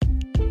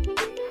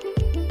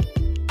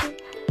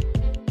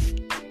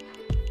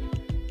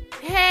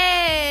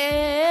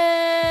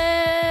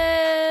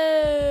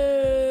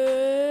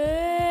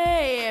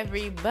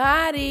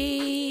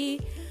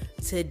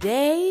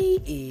Today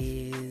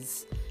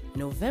is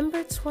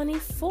November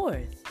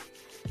 24th,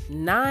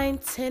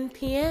 9:10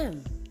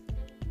 p.m.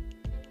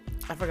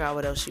 I forgot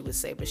what else she would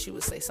say, but she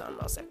would say something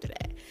else after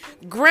that.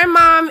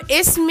 Grandmom,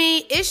 it's me.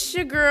 It's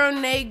your girl,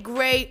 Nay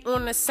Gray,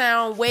 on the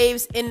sound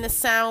waves, in the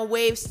sound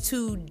waves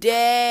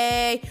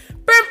today.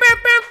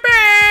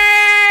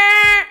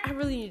 I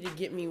really need to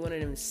get me one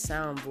of them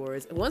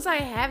soundboards. Once I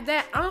have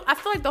that, I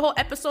feel like the whole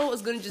episode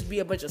is going to just be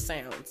a bunch of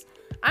sounds.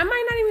 I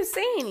might not even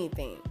say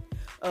anything.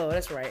 Oh,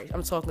 that's right.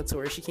 I'm talking to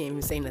her. She can't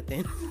even say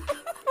nothing.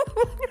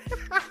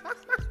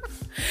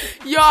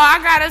 Y'all, I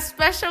got a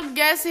special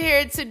guest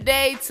here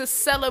today to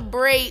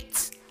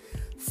celebrate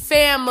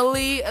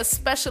family, a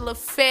special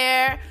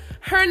affair.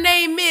 Her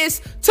name is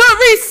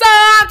Teresa.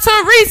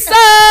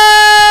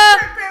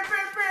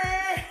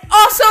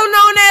 Also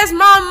known as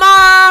my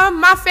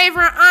mom, my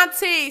favorite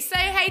auntie. Say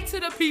hey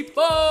to the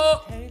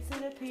people. Hey to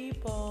the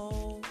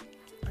people.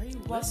 Are you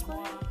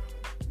whispering?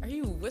 Are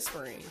you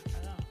whispering?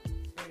 I know.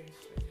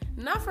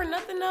 Not for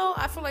nothing though.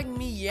 I feel like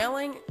me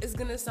yelling is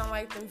gonna sound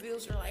like them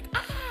feels are like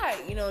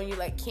you know, and you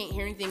like can't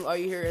hear anything. All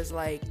you hear is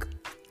like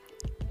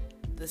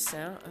the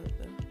sound of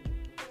them.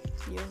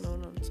 You don't know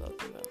what I'm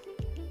talking about.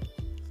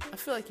 I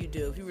feel like you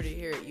do. If you were to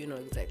hear it, you know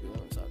exactly what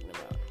I'm talking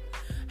about.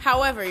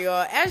 However,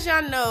 y'all, as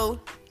y'all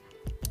know,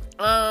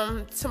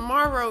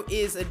 tomorrow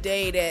is a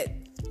day that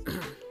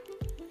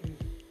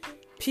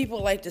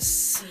people like to.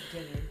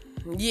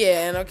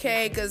 Yeah, and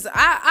okay, because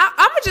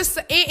I'ma just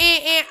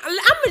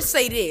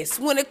say this.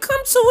 When it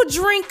comes to a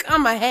drink,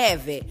 I'ma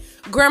have it.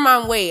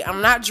 Grandma, wait,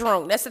 I'm not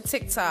drunk. That's a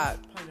TikTok.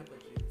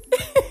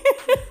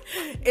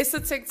 It's a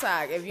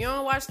TikTok. If you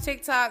don't watch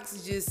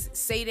TikToks, just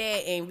say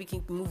that and we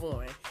can move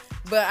on.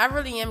 But I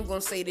really am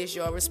gonna say this,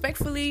 y'all.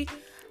 Respectfully,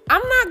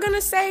 I'm not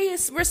gonna say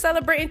we're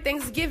celebrating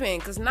Thanksgiving,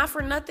 because not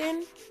for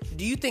nothing.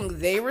 Do you think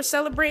they were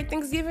celebrating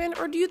Thanksgiving,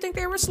 or do you think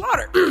they were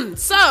slaughtered?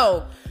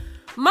 So,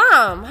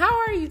 Mom, how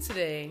are you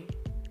today?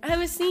 I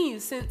haven't seen you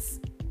since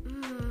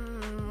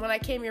when I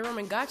came in your room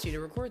and got you to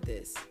record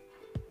this.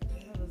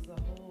 That was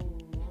a whole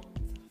long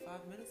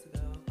 5 minutes ago.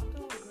 I'm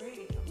doing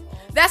great.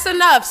 That's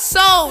enough.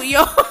 So,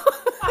 yo.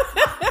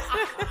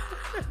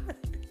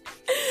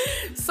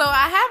 So,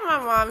 I have my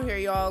mom here,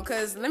 y'all,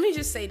 because let me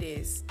just say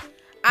this.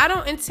 I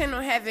don't intend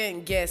on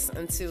having guests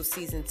until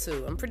season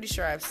 2. I'm pretty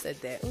sure I've said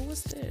that. Oh,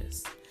 what's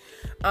this?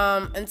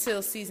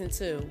 Until season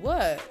 2.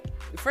 What?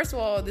 First of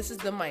all, this is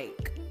the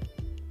mic.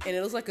 And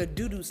it looks like a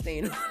doo-doo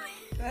stain on it.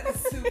 That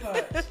is too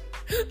much.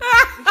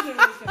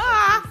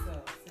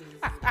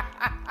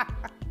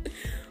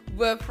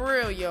 But for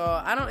real,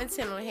 y'all, I don't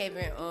intend on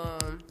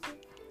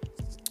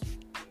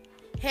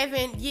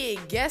having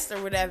guests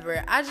or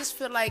whatever. I just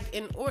feel like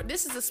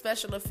this is a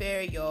special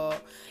affair, y'all.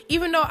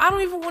 Even though I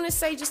don't even want to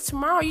say just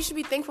tomorrow, you should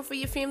be thankful for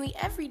your family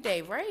every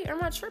day, right?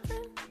 Am I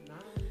tripping? No.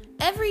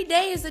 Every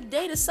day is a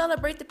day to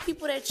celebrate the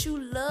people that you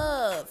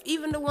love,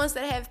 even the ones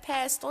that have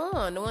passed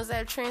on, the ones that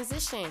have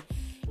transitioned.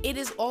 It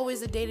is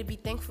always a day to be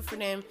thankful for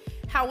them.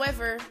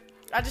 However,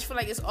 I just feel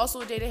like it's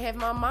also a day to have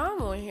my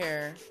mom on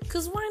here.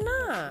 Because why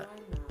not?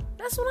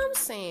 That's what I'm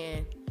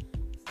saying.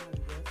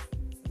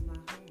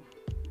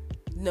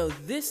 No,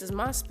 this is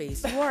my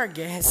space. You are a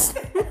guest.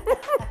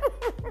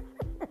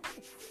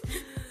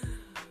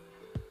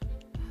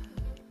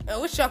 I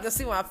wish y'all could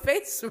see my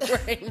face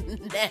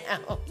right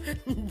now.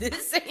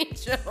 This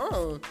ain't your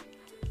home.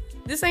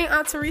 This ain't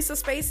Aunt Teresa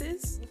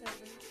Spaces.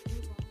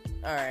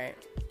 All right.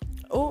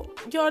 Oh,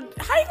 y'all,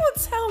 how you gonna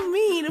tell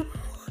me?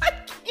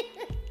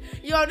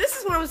 Yo, this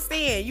is what I'm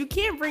saying. You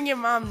can't bring your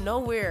mom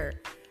nowhere.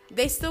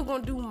 They still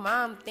gonna do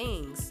mom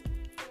things.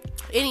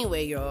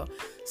 Anyway, y'all.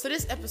 So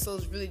this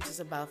episode is really just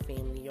about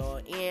family,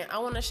 y'all. And I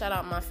want to shout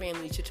out my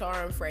family,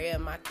 Chitara and Freya,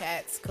 my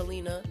cats,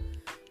 Kalina,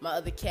 my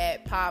other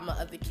cat, Pa, my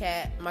other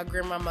cat, my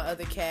grandma, my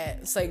other cat.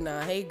 It's like,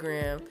 nah, hey,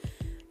 Gram.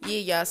 Yeah,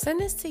 y'all, send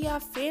this to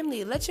y'all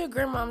family. Let your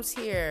grandmoms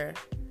hear.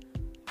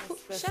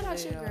 Shout out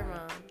your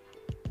grandma.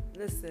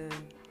 Listen.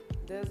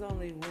 There's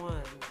only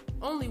one.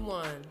 Only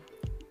one.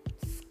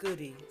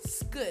 Scooty.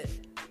 Scoot.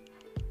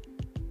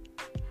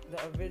 The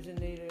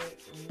originator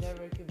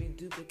never can be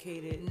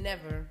duplicated.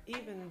 Never.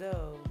 Even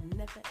though.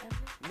 Never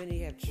ever. Many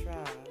have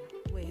tried.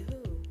 Wait,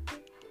 who?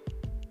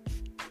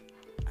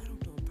 I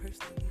don't know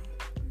personally.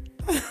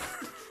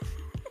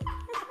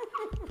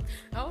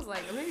 I was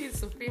like, maybe it's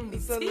some family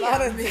It's tea.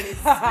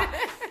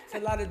 A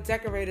lot of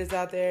decorators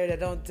out there that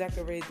don't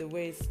decorate the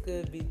way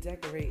Scoot be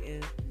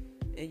decorating.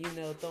 And, you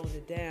know, throwing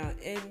it down.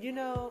 And, you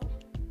know,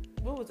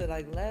 what was it,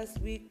 like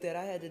last week that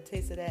I had to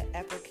taste of that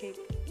apple cake?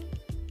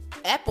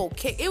 Apple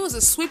cake? It was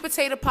a sweet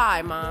potato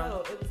pie, Mom.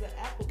 No, it was an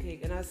apple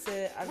cake. And I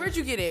said... Where'd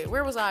you get it?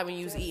 Where was I when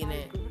you was eating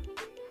it?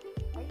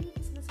 Are you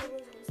listening to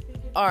what I'm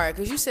speaking? All right,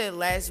 because you said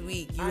last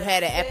week you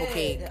had an apple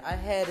cake. I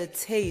had a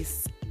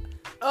taste.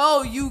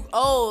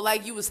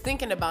 Like you was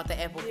thinking about the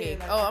apple cake.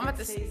 Like I'm about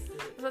to say,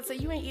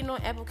 you ain't eating no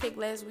apple cake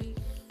last week?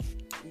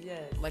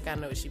 Yes. Like I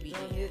know it should be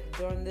eating.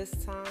 During this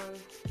time...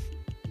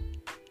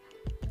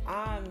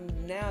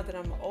 now that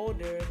I'm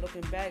older,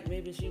 looking back,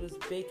 maybe she was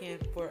baking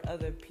for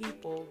other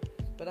people,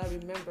 but I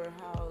remember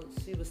how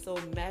she was so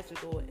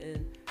magical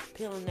in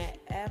peeling that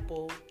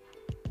apple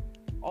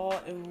all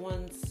in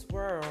one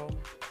swirl,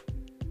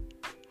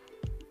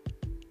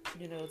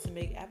 you know, to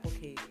make apple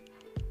cake.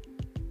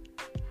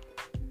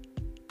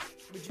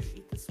 Would you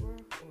eat the swirl?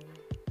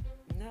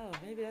 Or? No,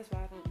 maybe that's why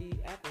I don't eat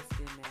apple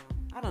skin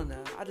now. I don't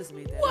know. I just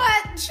made that up.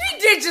 What? She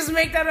did just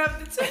make that up.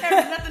 The two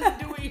have nothing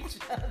to do with each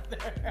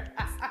other.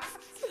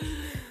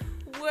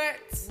 What?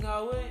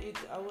 No,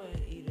 I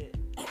wouldn't eat it.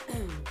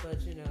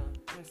 But, you know,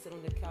 I sit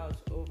on the couch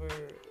over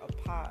a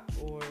pot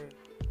or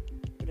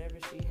whatever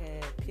she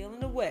had,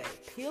 peeling away.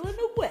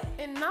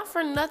 And not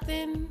for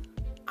nothing,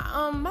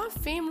 my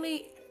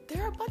family,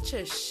 they're a bunch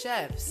of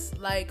chefs.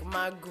 Like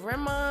my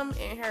grandma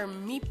and her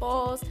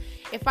meatballs.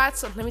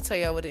 Let me tell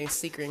y'all what the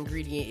secret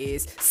ingredient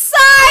is.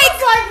 Psych!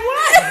 Like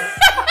what?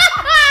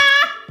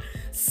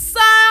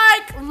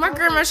 Psych! My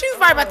grandma, she was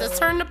probably about to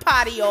turn the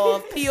potty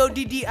off.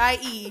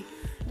 Poddie.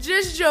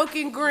 Just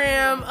joking,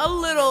 Graham. A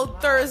little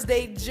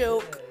Thursday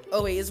joke.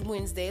 Oh wait, it's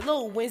Wednesday. A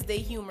little Wednesday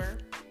humor.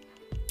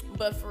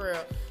 But for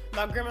real,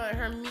 my grandma and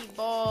her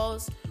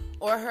meatballs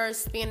or her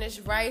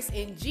Spanish rice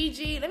and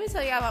Gigi. Let me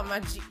tell y'all about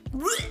my Gigi.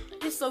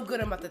 It's so good,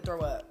 I'm about to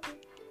throw up.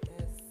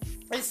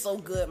 It's so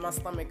good, my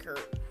stomach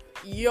hurt.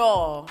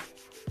 Y'all.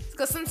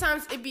 Because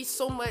sometimes it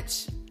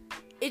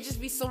just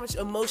be so much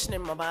emotion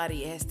in my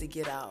body, it has to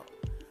get out.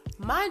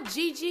 My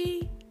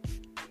Gigi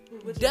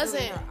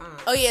doesn't.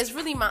 Oh yeah, it's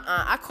really my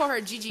aunt. I call her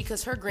Gigi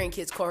because her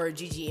grandkids call her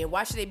Gigi, and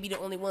why should they be the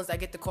only ones that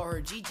get to call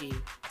her Gigi?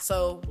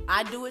 So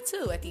I do it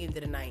too at the end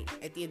of the night,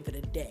 at the end of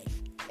the day,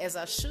 as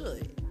I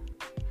should.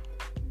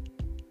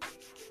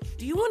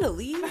 Do you want to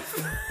leave?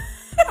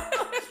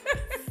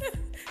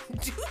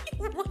 Do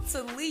you want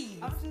to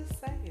leave? I'm just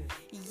saying.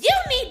 You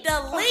need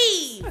to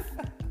leave.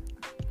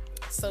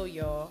 So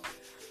y'all,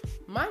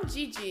 my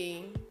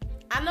Gigi,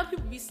 I know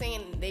people be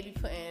saying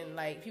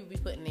people be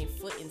putting their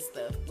foot in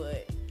stuff,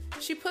 but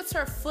she puts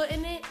her foot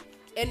in it,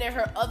 and then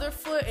her other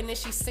foot, and then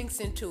she sinks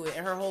into it,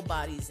 and her whole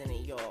body's in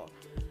it, y'all.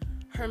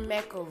 Her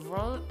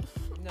macaroni.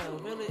 No,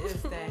 really,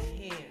 it's that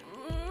ham.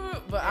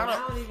 But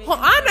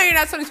I know you're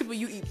not telling people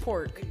you eat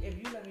pork. If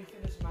you let me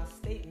finish my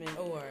statement,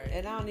 Or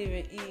and I don't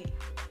even eat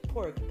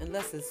pork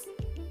unless it's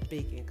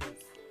bacon, cause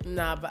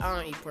nah, but I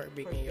don't eat pork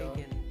bacon, y'all.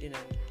 you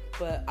know.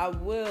 But I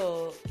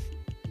will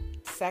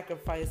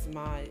sacrifice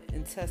my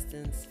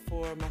intestines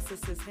for my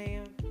sister's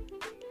ham,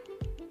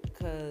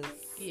 cause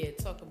Yeah,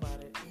 talk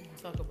about it.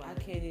 I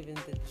can't even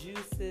the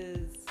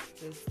juices,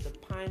 just the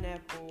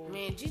pineapple.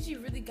 Man, Gigi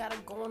really got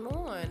it going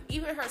on.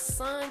 Even her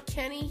son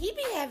Kenny, he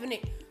be having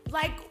it.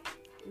 Like,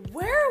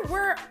 where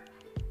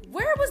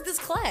was this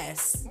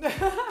class? Where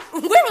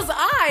was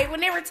I when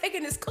they were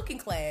taking this cooking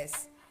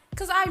class?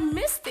 Cause I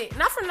missed it.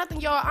 Not for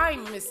nothing, y'all. I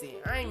ain't miss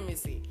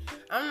it.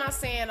 I'm not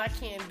saying I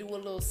can't do a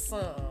little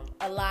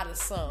a lot of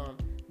some,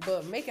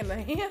 but making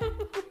a ham,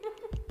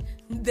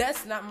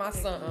 that's not my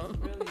some.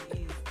 It's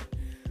really easy.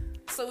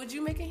 So would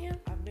you make a ham?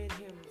 I've made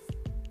hams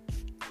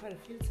quite a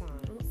few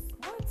times.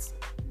 What?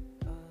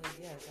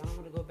 Yes. I don't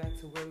want to go back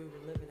to where we were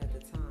living at the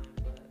time,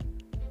 but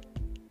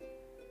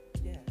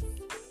yes.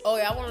 Oh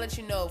yeah, I want to let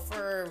you know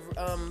for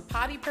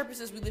potty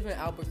purposes, we live in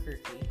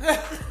Albuquerque.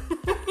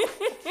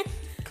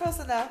 Close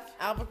enough.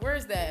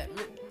 Where's that?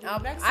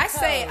 Mexico. I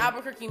say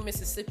Albuquerque,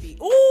 Mississippi.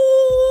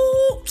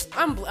 Ooh,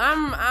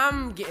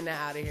 I'm getting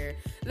that out of here.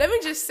 Let me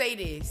just say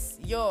this,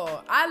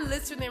 yo. I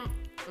literally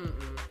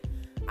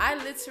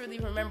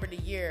remember the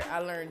year I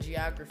learned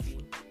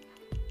geography.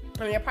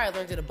 I mean, I probably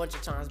learned it a bunch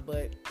of times,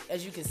 but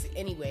as you can see,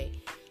 anyway.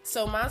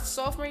 So my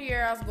sophomore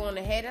year, I was going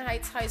to Haddon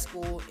Heights High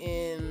School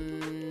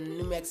in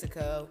New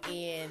Mexico,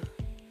 and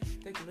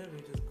They can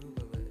literally just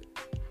Google it.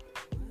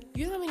 What?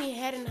 you know how many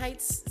Haddon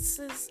Heights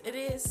it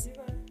is? You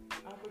right.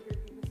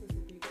 Albuquerque,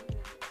 Mississippi. Go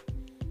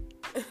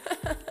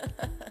ahead.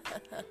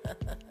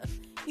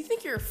 You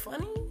think you're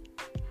funny?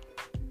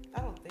 I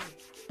don't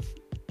think.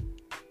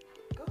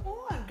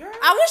 Go on, girl.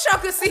 I wish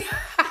y'all could see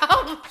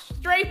how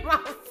straight my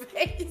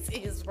face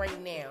is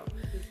right now.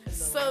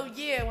 So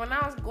yeah, when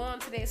I was going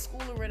to that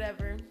school or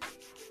whatever,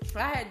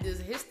 I had this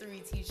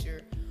history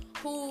teacher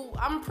who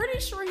I'm pretty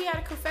sure he had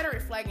a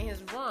Confederate flag in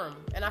his room,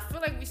 and I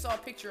feel like we saw a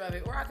picture of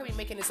it, or I could be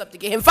making this up to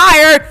get him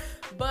fired.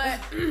 But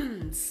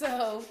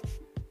so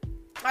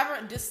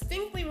I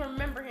distinctly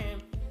remember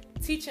him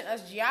teaching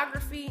us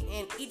geography,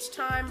 and each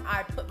time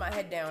I put my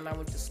head down, I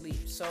went to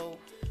sleep. So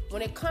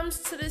when it comes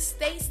to this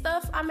state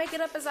stuff, I make it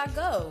up as I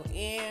go,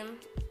 and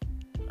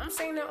I'm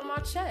saying it on my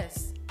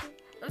chest.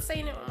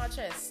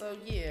 So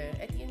yeah,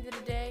 at the end of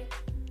the day,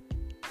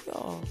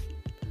 y'all,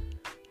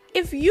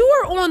 if you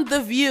are on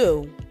The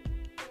View,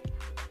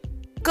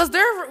 because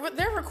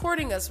they're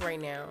recording us right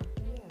now.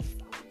 Yes,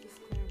 I'm just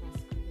clearing my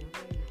screen.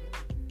 I'm ready to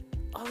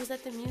go. Oh, is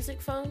that the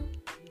music phone?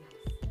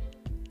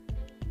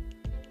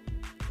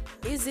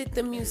 Is it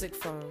the music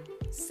phone?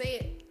 Say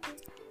it.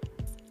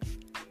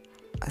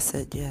 I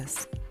said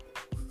yes.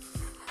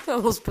 I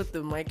almost put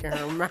the mic in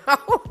her mouth. I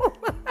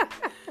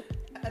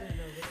didn't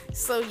know this.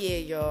 So yeah,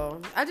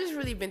 y'all. I just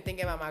really been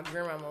thinking about my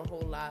grandma a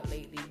whole lot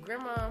lately.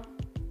 Grandma,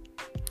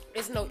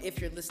 it's no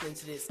if you're listening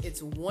to this.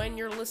 It's when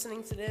you're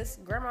listening to this.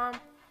 Grandma,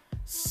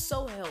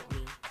 so help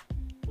me.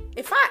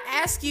 If I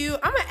ask you,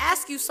 I'm gonna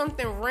ask you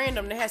something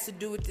random that has to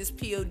do with this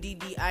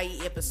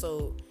PODDIE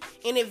episode.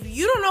 And if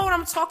you don't know what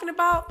I'm talking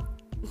about,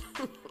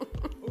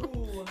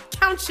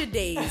 count your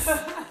days.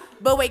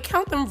 But wait,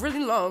 count them really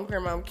long,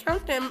 Grandma.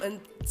 Count them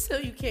until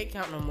you can't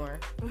count no more.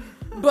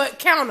 But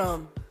count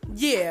them.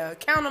 Yeah,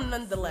 count them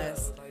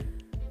nonetheless. So, like,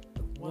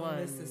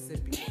 one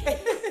Mississippi.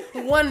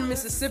 1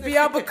 Mississippi,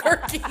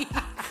 Albuquerque.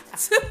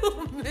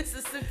 2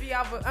 Mississippi,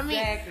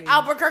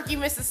 Albuquerque,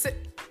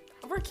 Mississippi.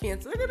 We're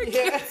canceled. They're gonna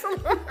cancel.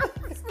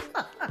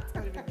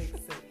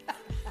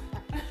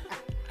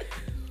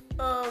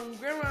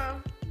 Grandma.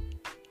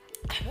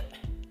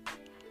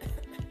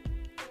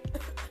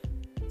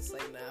 It's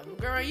like, nah,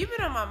 Grandma, you've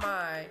been on my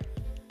mind.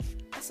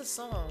 That's a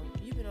song.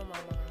 You've been on my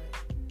mind.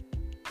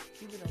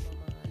 You've been on my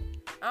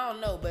mind. I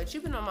don't know, but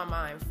you've been on my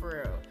mind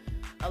for real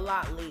a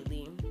lot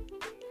lately.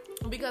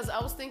 Because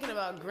I was thinking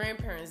about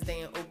Grandparents'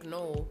 Day in Oak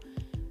Knoll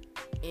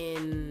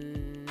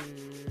in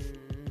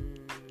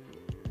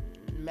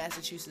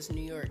Massachusetts,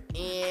 New York.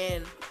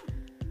 And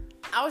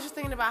I was just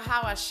thinking about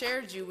how I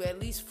shared you with at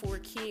least 4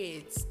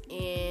 kids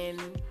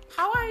and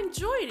how I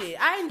enjoyed it.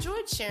 I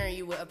enjoyed sharing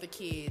you with other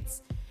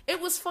kids.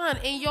 It was fun.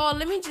 And y'all,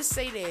 let me just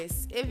say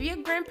this. If your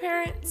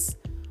grandparents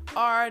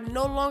are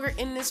no longer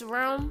in this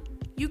realm,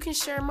 you can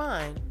share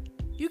mine.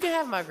 You can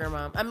have my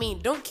grandma. I mean,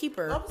 don't keep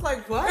her. I was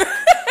like, what?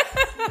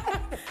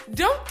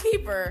 Don't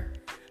keep her.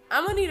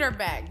 I'm gonna need her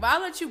back, but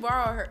I'll let you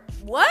borrow her.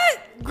 What?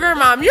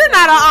 Grandma, you're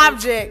not an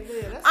object.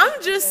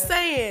 I'm just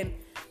saying,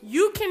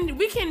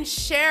 we can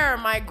share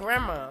my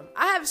grandma.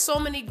 I have so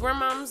many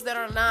grandmoms that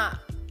are not,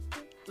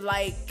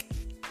 like,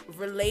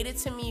 related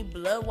to me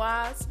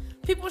blood-wise.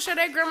 People share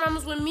their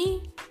grandmoms with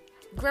me.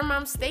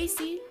 Grandmom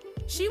Stacy,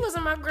 she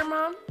wasn't my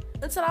grandmom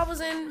until I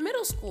was in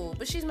middle school,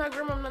 but she's my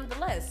grandmom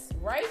nonetheless,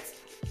 right?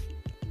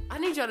 I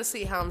need y'all to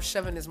see how I'm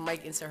shoving this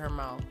mic into her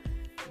mouth.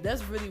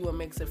 That's really what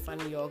makes it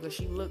funny, y'all, because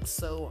she looks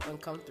so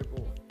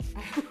uncomfortable.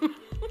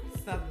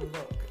 It's not the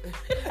look.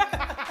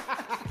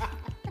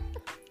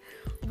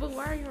 But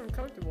why are you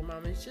uncomfortable,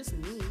 Mom? It's just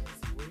me.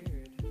 It's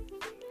weird.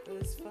 But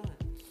it's fun.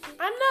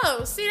 I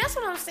know. See, that's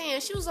what I'm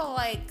saying. She was all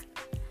like,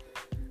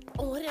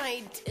 oh, what do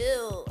I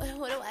do?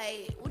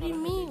 What do you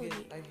mean?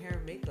 Get, like, hair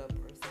and makeup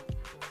or something.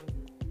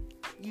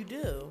 You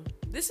do.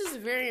 This is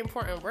very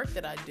important work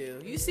that I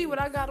do. You see what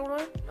I got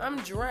on? I'm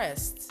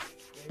dressed.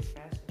 Very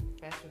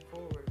fashion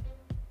forward.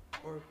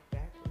 Or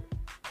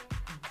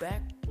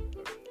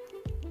backward.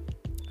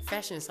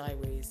 Fashion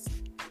sideways.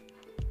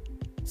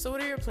 So what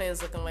are your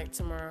plans looking like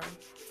tomorrow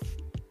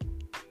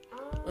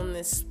on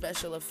this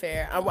special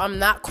affair? I'm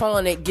not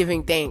calling it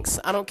giving thanks.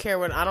 I don't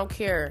care.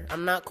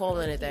 I'm not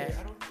calling it that.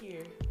 I don't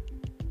care.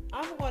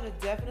 I'm going to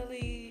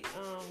definitely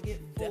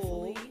get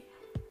full.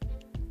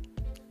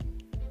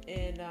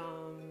 And,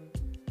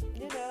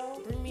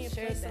 bring me a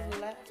share plate some that.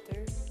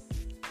 laughter.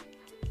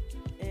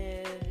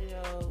 And,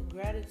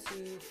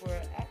 gratitude for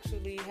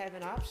actually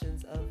having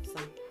options of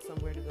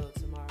somewhere to go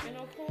tomorrow. And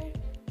okay.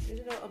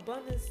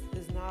 Abundance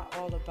is not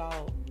all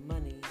about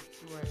money.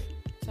 Right.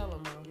 Tell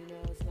them, Mom.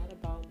 It's not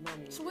about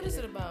money. So what is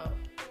it about?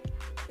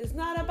 It's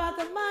not about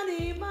the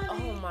money.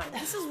 Oh my!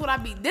 This is what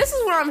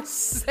I'm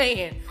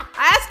saying.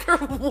 I ask her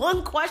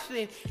one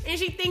question and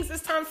she thinks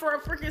it's time for a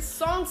freaking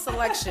song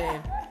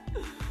selection.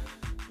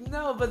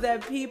 No, but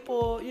that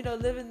people,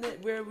 living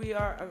where we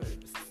are,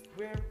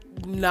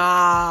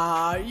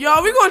 Nah,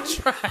 y'all, we gonna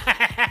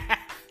try.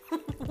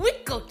 We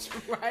gonna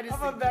try this. I'm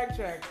gonna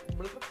backtrack.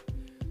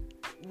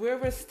 Where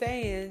we're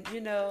staying,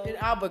 in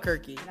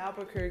Albuquerque.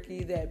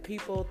 That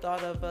people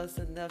thought of us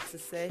enough to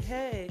say,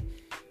 hey,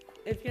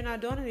 if you're not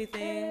doing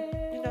anything,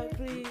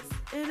 please,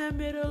 in the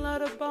middle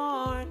of the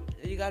barn.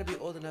 You gotta be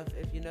old enough.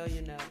 If you know,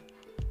 you know.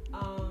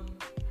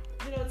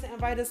 To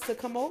invite us to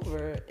come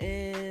over,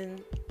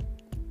 and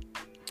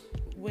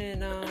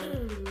when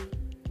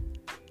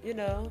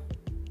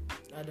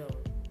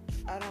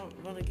I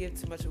don't want to give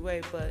too much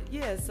away, but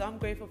yeah, so I'm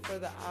grateful for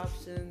the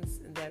options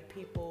and that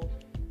people,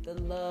 the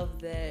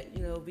love that,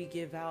 we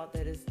give out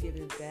that is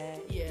given back.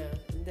 Yeah.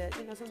 And that,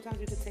 sometimes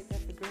you can take that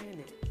for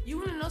granted. You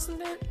want to know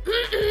something?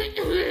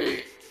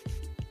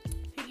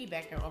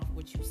 Piggybacking off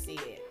what you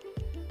said.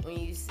 When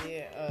you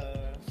said,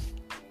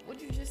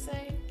 what'd you just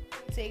say?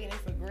 Taking it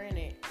for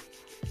granted.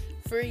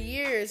 For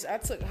years, I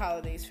took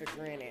holidays for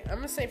granted. I'm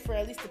going to say for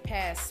at least the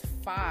past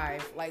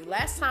 5. Like,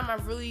 last time I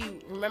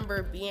really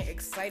remember being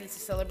excited to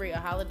celebrate a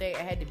holiday, I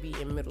had to be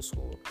in middle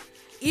school.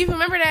 Even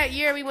remember that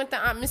year we went to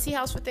Aunt Missy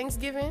house for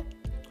Thanksgiving?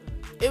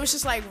 It was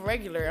just like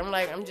regular. I'm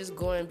like, I'm just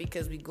going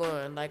because we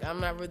going. Like, I'm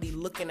not really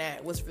looking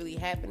at what's really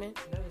happening.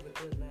 That was a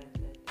good laugh.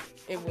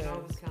 It was. I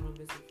always count on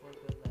Missy for a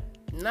good laugh.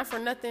 Not for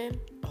nothing.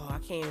 Oh, I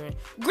can't even.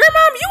 Grandma,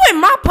 you in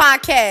my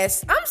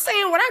podcast. I'm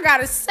saying what I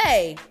gotta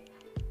say.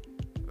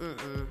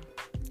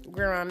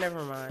 Grandma,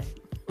 never mind.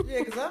 Yeah,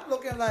 because I'm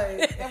looking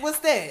like, and what's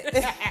that?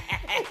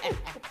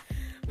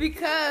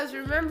 Because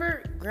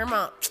remember,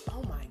 Grandma.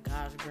 Oh my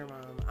gosh, Grandma.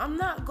 I'm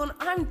about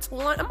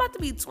to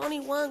be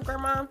 21,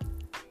 Grandma.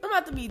 I'm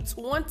about to be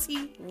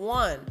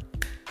 21.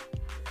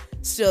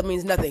 Still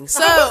means nothing.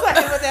 So,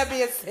 with that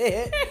being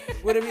said,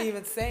 what are we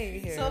even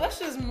saying here? So let's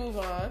just move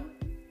on.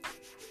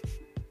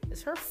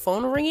 Is her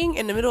phone ringing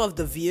in the middle of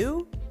The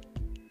View?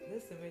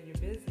 Listen, when you're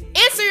busy.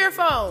 Answer your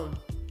phone.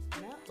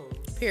 No.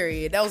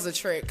 Period. That was a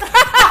trick. Are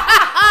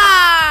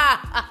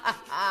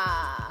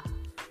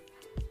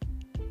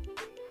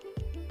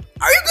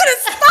you gonna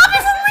stop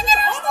it from ringing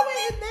or All the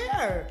way in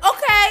there.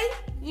 Okay.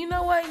 You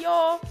know what,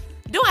 y'all?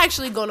 Don't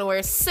actually go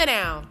nowhere. Sit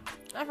down.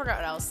 I forgot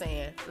what I was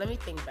saying. Let me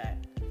think back.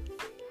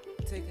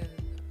 Taking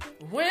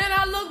When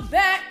I look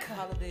back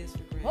holidays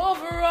for granted.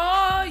 over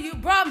all you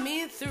brought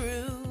me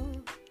through,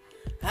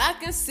 I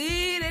can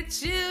see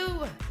that you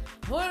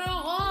were the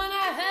one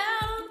I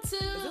held Is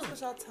this to.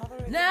 what y'all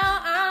tolerate? Now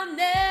I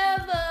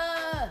never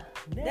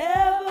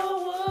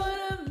would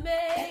have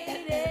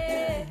made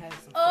it. Have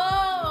some fun.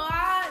 Oh,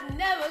 I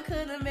never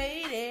could have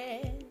made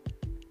it.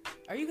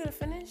 Are you gonna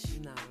finish?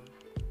 Nah.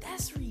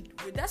 That's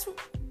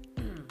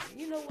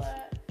you know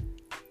what?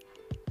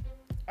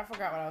 I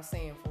forgot what I was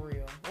saying for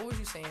real. What was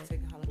you saying?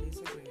 Taking holidays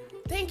for granted.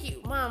 Thank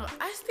you, Mom.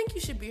 I think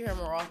you should be here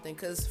more often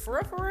because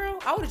for real,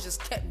 I would have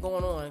just kept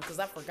going on because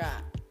I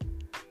forgot.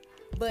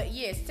 But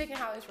yes, taking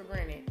holidays for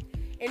granted.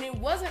 And it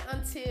wasn't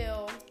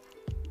until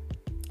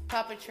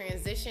Papa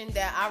transitioned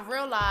that I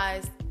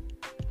realized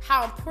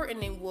how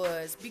important it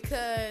was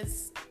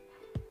because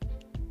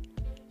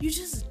you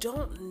just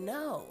don't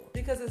know.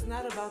 Because it's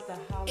not about the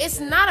holiday. It's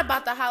not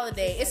about the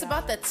holiday. It's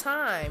about the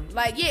time.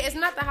 Like, yeah, it's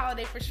not the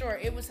holiday for sure.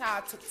 It was how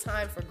I took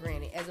time for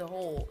granted as a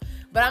whole.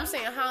 But I'm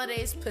saying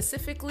holidays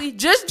specifically.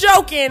 Just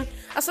joking.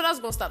 I said I was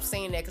going to stop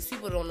saying that because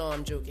people don't know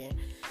I'm joking.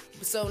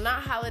 So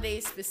not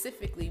holidays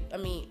specifically. I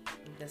mean,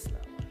 that's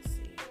not what I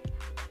said.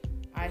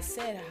 I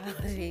said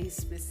holidays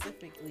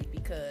specifically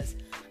because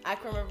I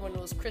can remember when it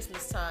was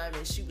Christmas time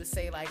and she would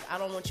say, like, I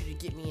don't want you to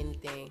get me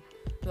anything.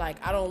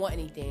 Like, I don't want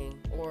anything.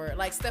 Or,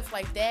 like, stuff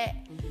like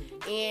that.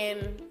 Mm-hmm.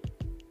 And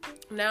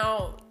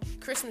now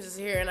Christmas is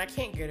here and I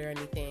can't get her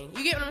anything.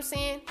 You get what I'm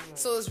saying? Right.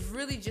 So it's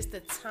really just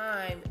the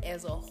time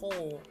as a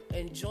whole.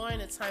 Enjoying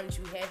the time that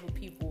you have with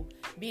people.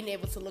 Being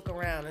able to look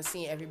around and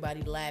seeing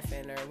everybody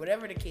laughing or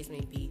whatever the case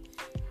may be.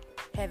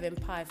 Having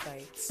pie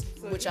fights,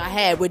 which I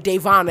had with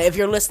Davonna. If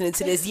you're listening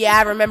to this, yeah,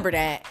 I remember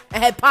that. I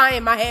had pie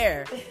in my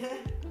hair.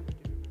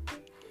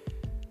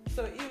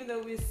 So even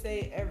though we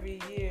say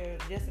every year,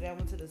 yesterday I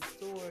went to the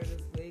store.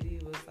 This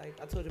lady was like,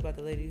 I told you about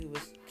the lady who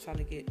was trying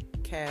to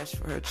get cash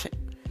for her change.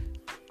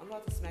 I'm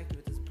about to smack you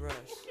with this brush.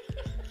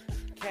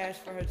 Cash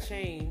for her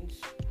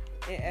change.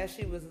 And as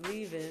she was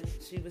leaving,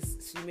 she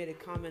made a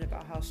comment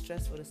about how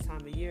stressful this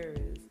time of year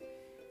is.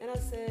 And I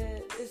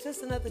said, it's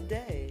just another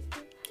day.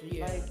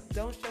 Yeah. Like,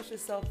 don't stress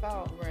yourself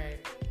out. Right.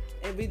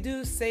 And we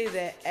do say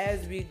that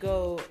as we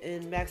go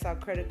and max out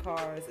credit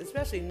cards,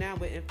 especially now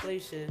with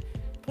inflation.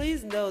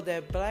 Please know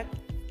that Black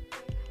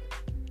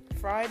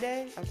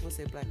Friday, I was going to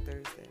say Black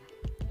Thursday,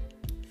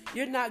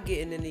 you're not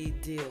getting any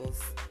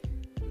deals.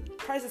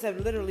 Prices have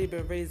literally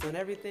been raised on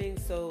everything,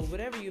 so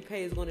whatever you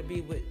pay is going to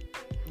be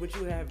what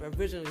you have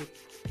originally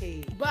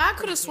paid. But I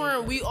could have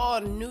sworn we all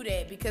knew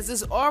that because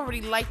it's already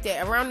like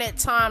that. Around that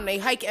time, they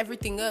hike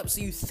everything up, so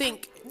you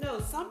think... No,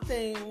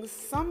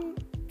 some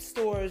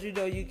stores, you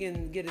know, you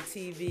can get a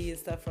TV and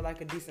stuff for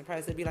like a decent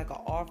price. It'd be like an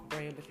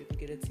off-brand, but you can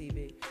get a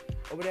TV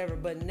or whatever.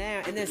 But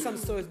now, and then some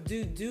stores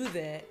do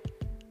that,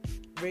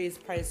 raise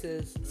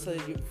prices so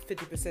you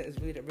 50% is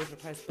really the original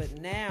price.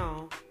 But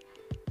now,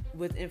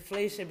 with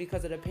inflation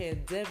because of the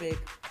pandemic,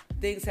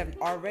 things have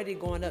already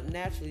gone up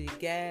naturally.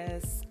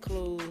 Gas,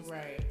 clothes.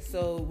 Right.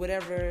 So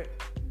whatever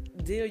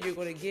deal you're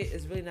going to get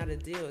is really not a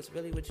deal. It's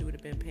really what you would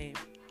have been paying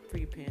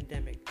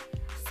pre-pandemic.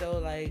 So,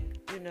 like,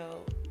 you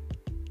know,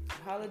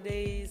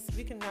 holidays,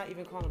 we can not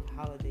even call them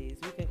holidays.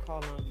 We can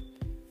call them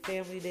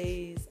family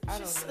days. I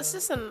don't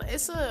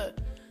know.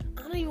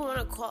 I don't even want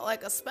to call it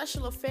like a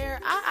special affair.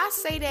 I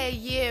say that,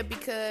 yeah,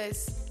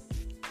 because,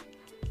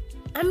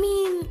 I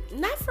mean,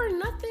 not for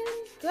nothing.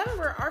 Because I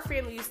remember our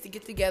family used to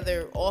get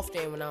together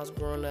often when I was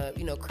growing up.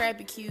 You know,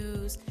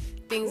 Crabbycues,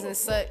 things and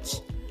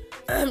such.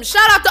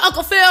 Shout out to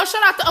Uncle Phil.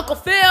 Shout out to Uncle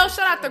Phil.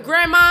 Shout out to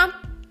Grandma.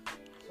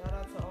 Shout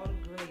out to all the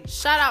greats.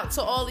 Shout out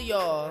to all of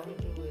y'all.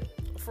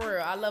 For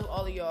real, I love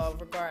all of y'all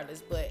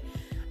regardless. But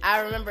I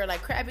remember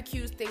like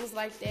Crabbycues, things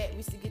like that. We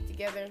used to get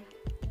together.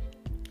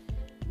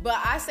 But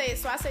I say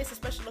it's a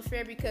special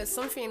affair because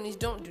some families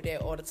don't do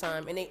that all the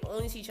time, and they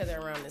only see each other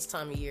around this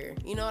time of year.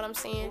 You know what I'm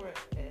saying? Or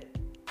at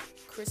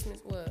Christmas,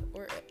 what?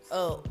 Or at,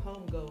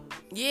 homegoing.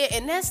 Yeah,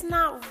 and that's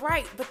not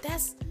right. But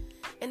that's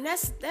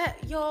that,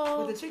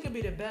 y'all. But the chicken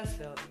be the best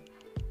though.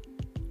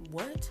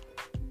 What?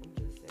 I'm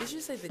just saying. Did you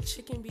say the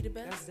chicken be the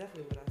best? That's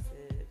definitely what I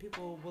said.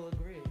 People will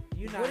agree.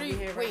 You're not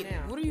here right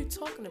now. What are you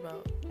talking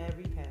about?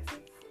 Every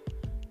passage.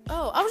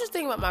 Oh, I was just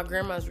thinking about my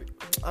grandma's.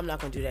 I'm not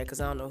gonna do that because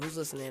I don't know who's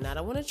listening. I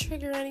don't want to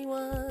trigger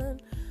anyone.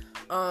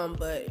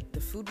 But the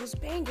food was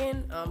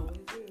banging.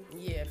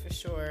 Yeah, for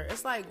sure.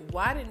 It's like,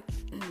 why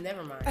didn't?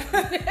 Never mind.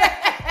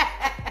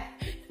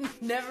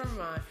 Never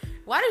mind.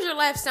 Why does your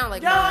laugh sound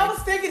like mine? I was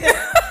thinking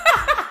that.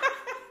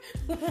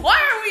 Why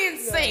are we in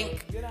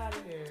sync? Get out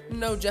of here.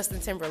 No, Justin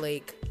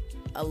Timberlake.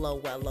 Hello.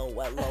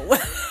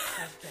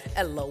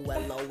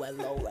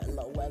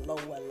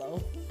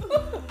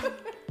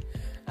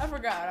 I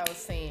forgot what I was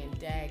saying.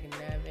 Dag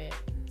nabbit.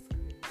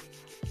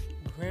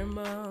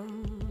 Grandma,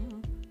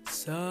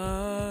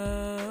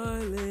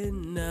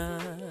 silent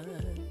night.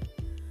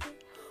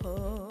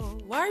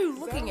 Oh, why are you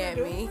looking at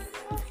me?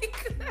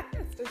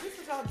 Is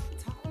this about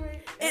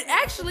tolerate? It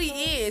actually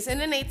is. And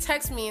then they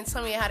text me and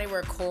tell me how they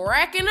were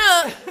cracking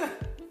up.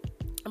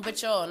 But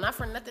y'all, not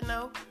for nothing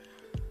though.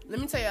 Let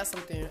me tell y'all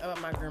something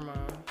about my grandma.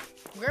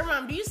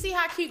 Grandma, do you see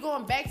how I keep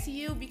going back to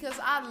you? Because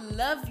I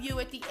love you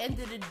at the end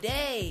of the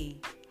day.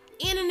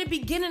 And in the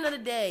beginning of the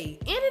day.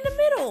 And in the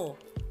middle.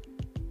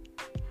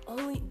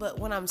 But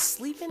when I'm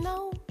sleeping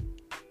though,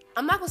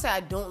 I'm not gonna say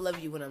I don't love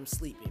you when I'm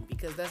sleeping,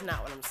 because that's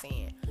not what I'm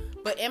saying.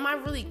 But am I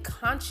really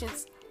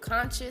conscious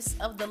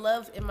of the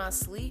love in my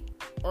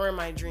sleep, or am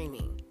I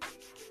dreaming?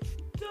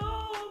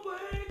 Don't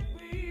wake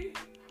me,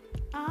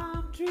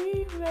 I'm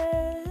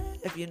dreaming.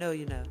 If you know,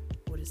 you know.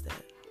 What is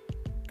that?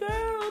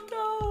 Girl,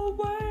 don't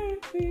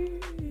wake me.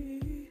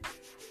 You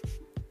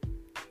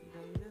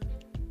know, you know.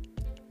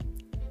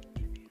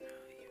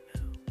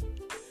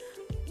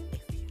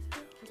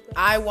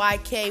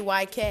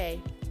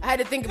 IYKYK. I had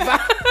to think about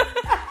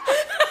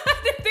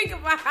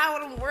how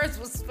them words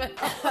were spelled.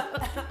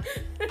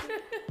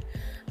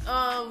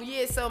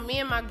 Yeah, so me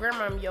and my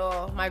grandma,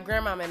 y'all, my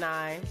grandma and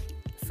I,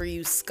 for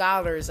you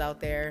scholars out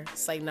there,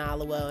 say nah,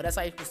 lol. That's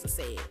how you're supposed to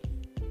say it.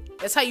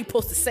 That's how you're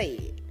supposed to say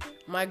it.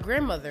 My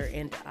grandmother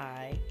and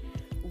I,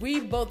 we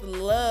both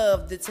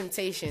love the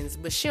Temptations,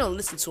 but she don't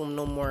listen to them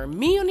no more.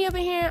 Me, on the other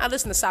hand, I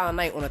listen to Silent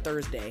Night on a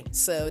Thursday.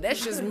 So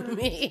that's just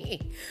me.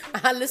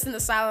 I listen to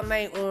Silent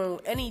Night on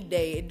any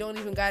day. It don't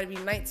even gotta be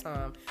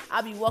nighttime.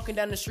 I'll be walking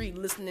down the street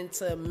listening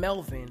to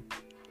Melvin.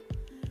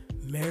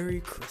 Merry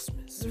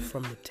Christmas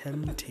from the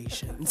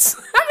Temptations.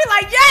 I'll be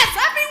like, yes,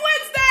 happy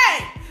Wednesday!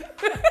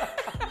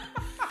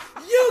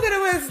 You get a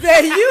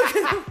Wednesday. You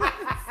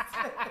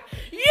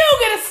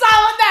get a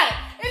Silent Night!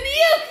 And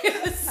you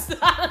get a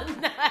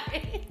Silent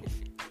Night!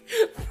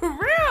 For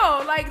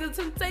real, like the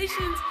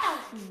Temptations,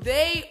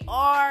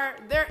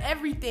 they're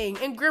everything.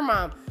 And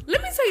grandma,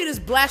 let me tell you this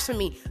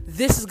blasphemy.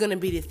 This is gonna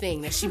be the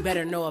thing that she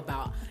better know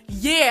about.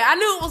 Yeah, I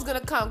knew it was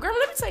gonna come. Grandma,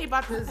 let me tell you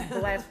about this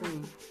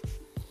blasphemy.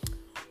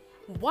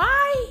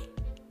 Why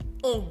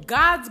on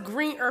God's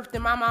green earth did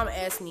my mom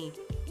ask me,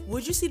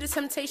 would you see the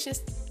Temptations?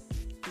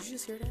 Did you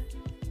just hear that?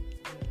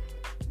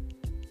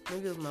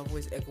 Maybe it was my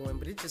voice echoing,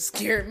 but it just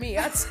scared me.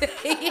 I'll tell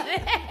you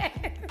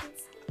that.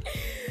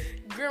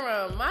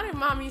 Grandma, why did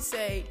mommy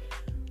say,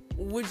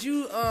 would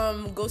you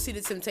go see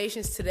the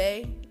Temptations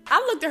today? I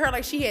looked at her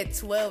like she had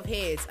 12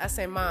 heads. I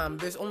said, Mom,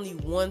 there's only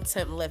one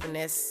temp left, and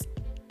that's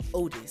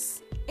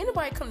Otis.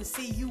 Anybody come to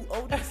see you,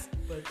 Otis?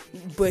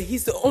 But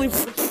he's the only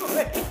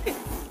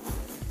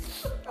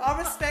all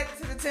respect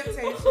to the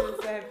Temptations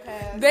that have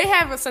passed. They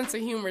have a sense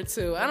of humor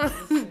too. I don't.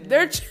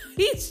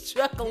 He's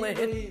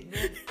chuckling.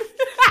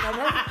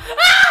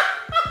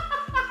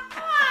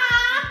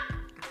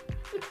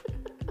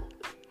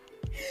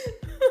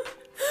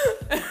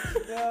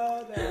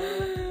 No.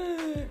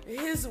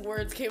 His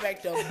words came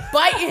back to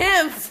bite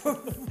him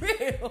for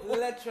real.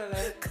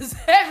 Literally. Because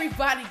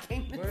everybody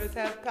came to words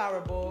have power,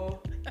 boy.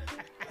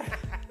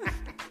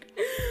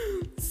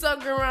 So,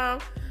 Grandma,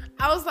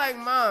 I was like,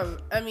 Mom,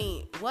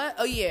 what?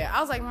 Oh, yeah. I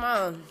was like,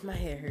 Mom, my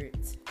head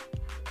hurts.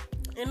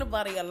 Ain't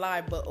nobody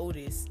alive but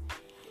Otis.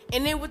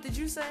 And then what did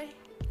you say?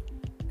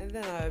 And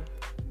then I...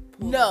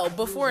 No,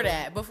 before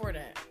that.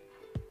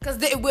 Because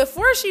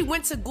before she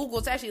went to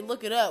Google to actually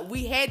look it up,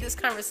 we had this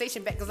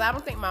conversation back, because I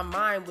don't think my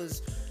mind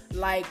was,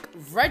 like,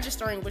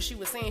 registering what she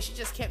was saying. She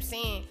just kept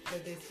saying...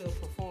 But they still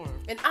perform.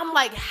 And I'm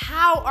like,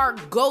 how are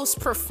ghosts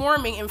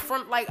performing in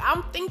front? Like,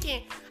 I'm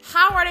thinking,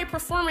 how are they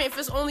performing if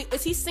it's only...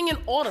 Is he singing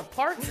all the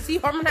parts? Is he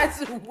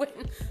harmonizing with...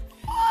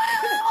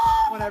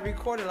 When I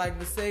recorded, like,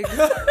 mistake.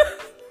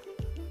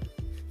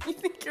 You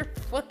think you're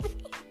funny?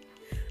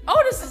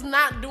 Otis is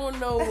not doing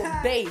no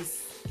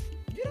bass.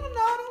 You don't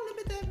know. Don't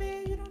limit that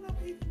man. You don't know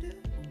what you can do.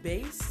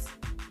 Bass?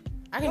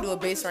 I can do a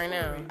bass right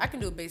now. I can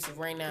do a bass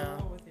right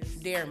now.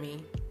 Dare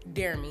me.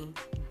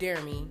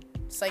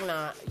 Say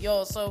nah.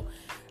 Yo, so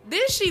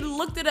then she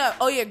looked it up.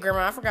 Oh yeah,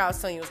 Grandma, I forgot I was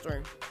telling you a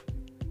story.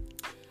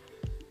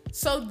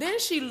 So then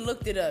she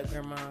looked it up,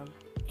 Grandma.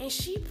 And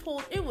she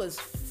pulled, it was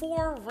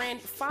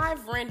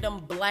 5 random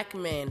black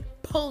men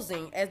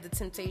posing as the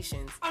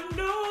Temptations. I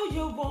know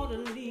you wanna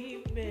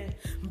leave me,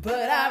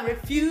 but I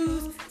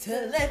refuse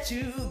to let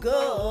you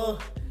go.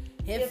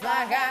 If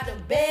I got to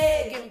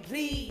beg and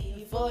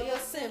plead for your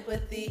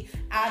sympathy,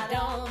 I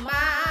don't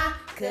mind,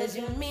 'cause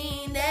you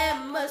mean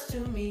that much to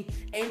me.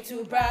 Ain't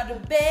too proud to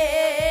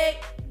beg.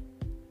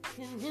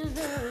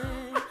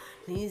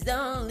 Please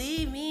don't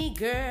leave me,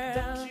 girl.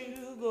 Don't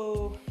you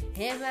go.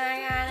 If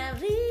I gotta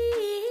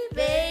plead,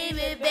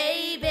 baby,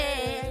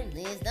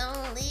 please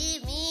don't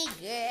leave me,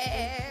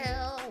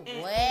 girl.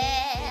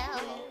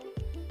 Well,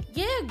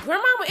 yeah,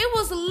 Grandma, it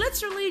was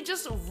literally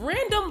just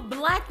random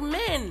black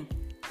men.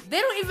 They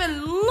don't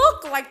even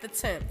look like the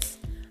Temps.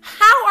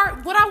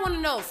 What I want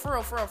to know,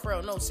 for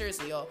real, no,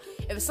 seriously, y'all.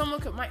 If someone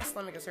could, my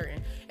stomach is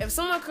hurting. If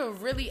someone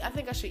could really, I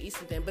think I should eat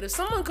something, but if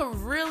someone could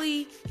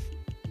really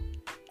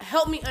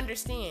help me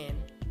understand.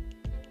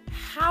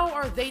 How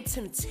are they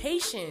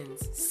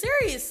Temptations?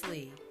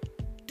 Seriously.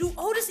 Do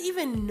Otis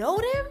even know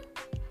them?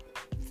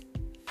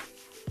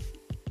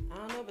 I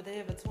don't know, but they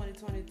have a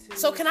 2022.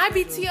 So can I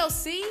be schedule.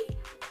 TLC?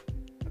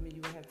 I mean,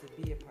 you would have to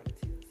be a part of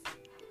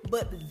TLC.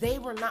 But they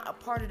were not a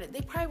part of it.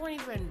 They probably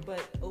weren't even.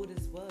 But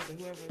Otis was, or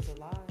whoever is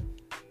alive.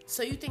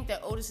 So you think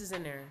that Otis is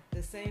in there?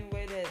 The same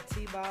way that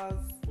T-Boz.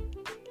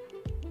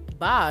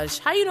 Baj.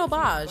 How you know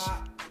Baj?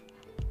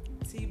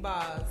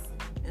 T-Boz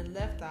and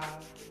Left Eye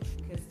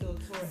can still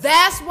tour.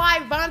 That's why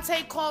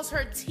Vontae calls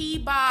her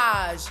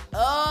T-Baj.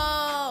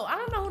 Oh, I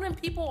don't know who them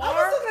people I are.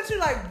 was looking at you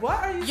like,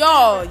 what are you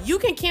Yo, saying? you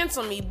can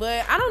cancel me,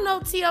 but I don't know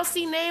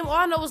TLC name. All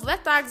I know is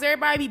Left Eye, 'cause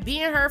everybody be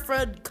being her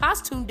for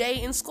costume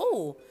day in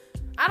school.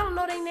 I don't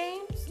know their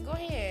names. Go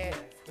ahead.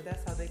 But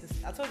that's how they can.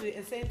 I told you,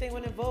 and same thing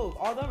when In Vogue.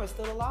 All of them are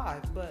still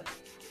alive, but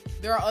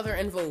There are other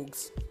En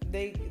Vogues.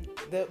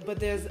 but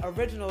there's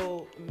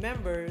original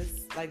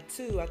members, like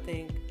 2, I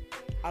think,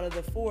 out of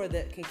the 4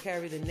 that can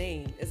carry the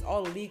name. It's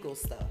all legal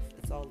stuff.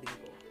 It's all legal.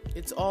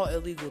 It's all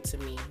illegal to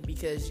me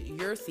because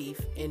you're a thief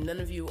and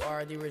none of you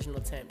are the original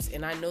Temps.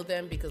 And I know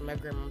them because my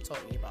grandma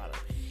taught me about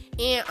them.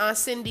 And Aunt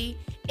Cindy.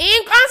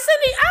 I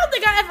don't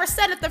think I ever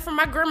said anything for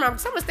my grandma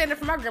because I'm going to stand up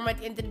for my grandma at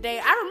the end of the day.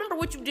 I remember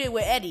what you did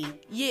with Eddie.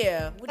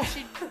 Yeah. What did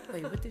she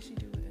Wait, what did she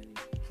do with Eddie?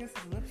 Kiss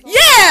his lips off?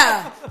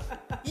 Yeah!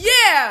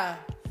 Yeah!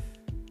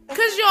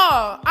 Because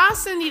y'all, Aunt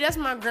Cindy, that's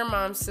my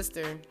grandma's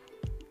sister.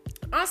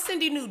 Aunt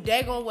Cindy knew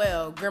daggone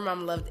well grandma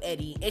loved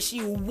Eddie. And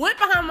she went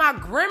behind my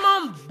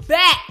grandma's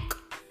back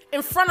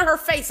in front of her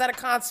face at a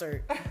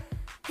concert.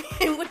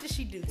 And what did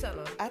she do? Tell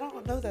her. I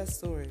don't know that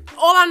story.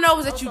 All I know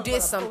is that you talk did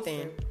about a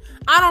something. poster.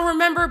 I don't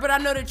remember, but I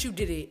know that you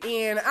did it.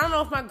 And I don't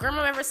know if my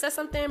grandma ever said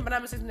something, but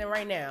I'm saying it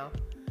right now.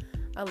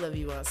 I love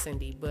you, Aunt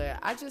Cindy, but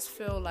I just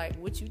feel like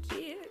what you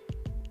did,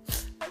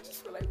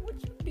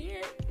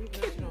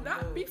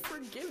 cannot be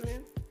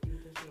forgiven.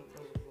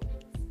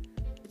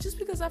 Just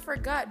because I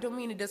forgot don't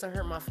mean it doesn't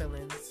hurt my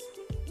feelings.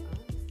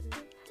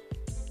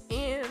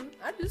 And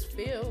I just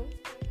feel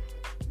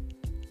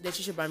that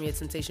you should buy me a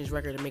Temptations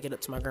record and make it up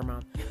to my grandma.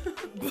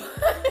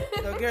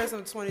 They'll get her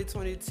some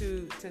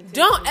 2022 Temptations.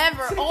 Don't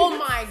ever. Oh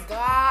my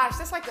gosh,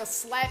 that's like a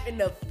slap in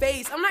the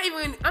face. I'm not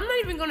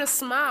even gonna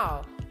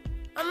smile.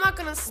 I'm not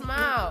gonna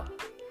smile.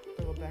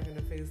 Throw it back in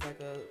the face like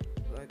a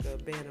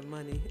band of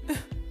money.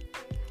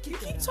 You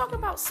keep talking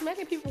about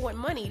smacking people with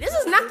money. This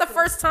is not the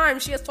first time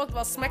she has talked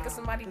about smacking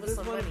somebody with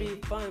some money. It's going to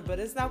be fun, but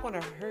it's not going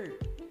to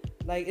hurt.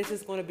 Like, it's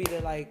just going to be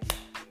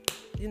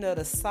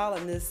the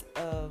solidness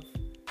of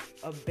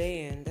a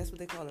band. That's what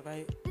they call it,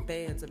 right?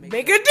 Bands are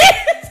make a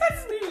dance.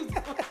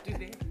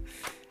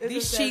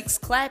 These cheeks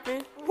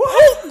clapping.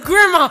 Woo!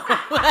 Grandma.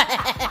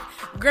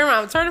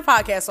 Grandma, turn the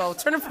podcast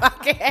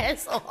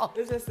off.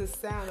 It's just the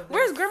sound of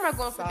Where's Grandma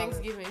going for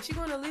Thanksgiving? She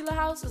going to Leela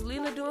house? Is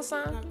Leela doing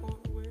something?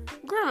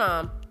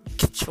 Grandma,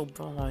 get your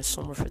behind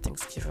somewhere for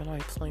Thanksgiving. I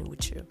ain't playing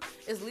with you.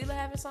 Is Leela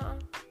having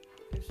something?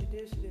 If she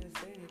did, she didn't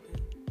say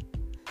anything.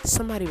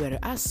 Somebody better.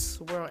 I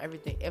swear on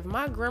everything. If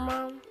my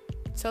grandma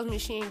tells me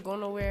she ain't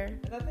going nowhere.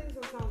 And I think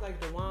sometimes like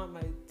Dewan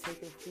might take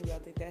her food. I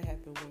think that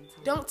happened one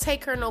time. Don't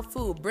take her no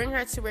food. Bring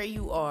her to where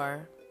you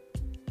are.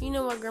 You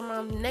know what,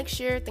 Grandma? Next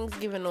year,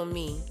 Thanksgiving on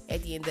me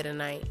at the end of the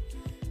night.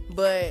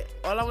 But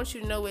all I want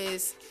you to know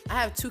is I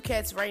have 2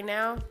 cats right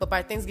now, but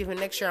by Thanksgiving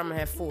next year, I'm going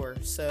to have 4.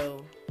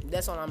 So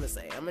that's all I'm going to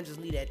say. I'm going to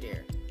just leave that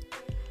there.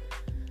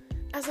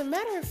 As a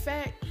matter of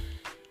fact,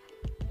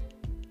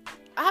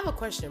 I have a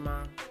question,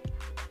 Mom.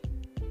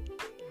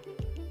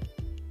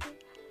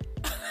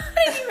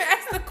 I didn't even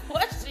ask the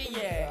question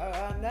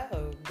yet. I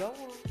know. Go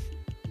on.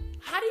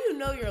 How do you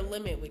know your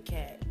limit with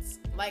cats?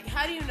 Like,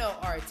 how do you know,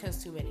 all right,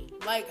 10's too many?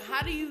 Like,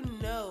 how do you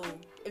know,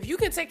 if you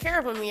can take care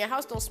of them and your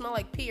house don't smell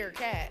like pee or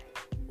cat,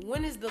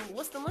 what's the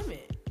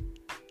limit?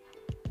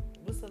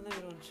 What's the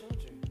limit on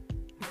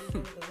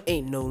children?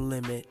 Ain't no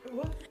limit.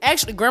 What?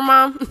 Actually,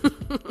 Grandma,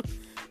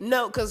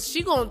 no, because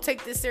she gonna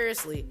take this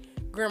seriously.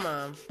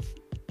 Grandma,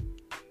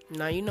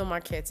 now you know my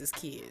cats is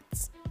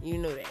kids. You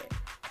know that.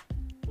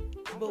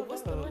 But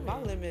what's the limit? My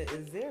limit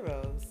is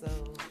 0,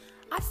 so.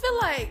 I feel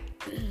like,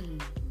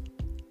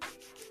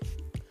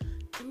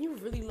 can you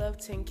really love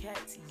 10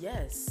 cats?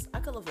 Yes. I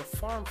could love a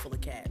farm full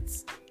of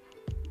cats.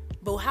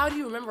 But how do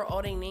you remember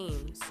all their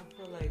names? I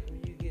feel like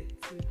when you get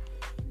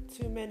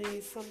too many,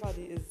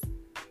 somebody is,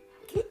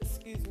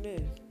 excuse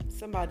me,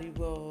 somebody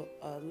will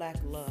lack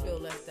love. Feel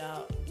left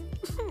out.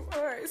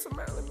 All right, so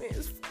my limit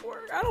is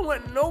 4. I don't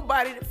want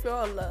nobody to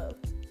feel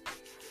unloved.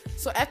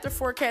 So after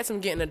 4 cats, I'm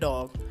getting a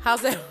dog.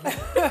 How's that?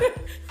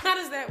 How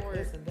does that work?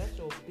 Listen, that's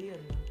your business.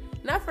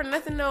 Not for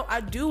nothing though, I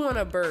do want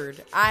a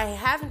bird. I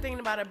haven't thinking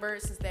about a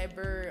bird since that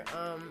bird,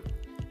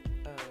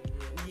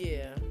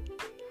 yeah.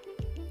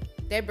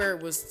 That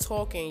bird was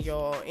talking,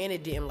 y'all, and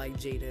it didn't like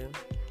Jada.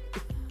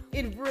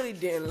 It really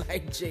didn't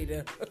like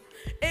Jada.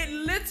 It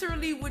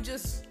literally would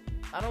just,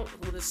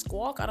 with a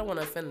squawk, I don't want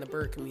to offend the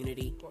bird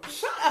community.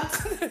 Shut up.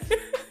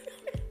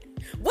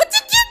 What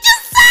did you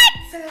just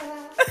say?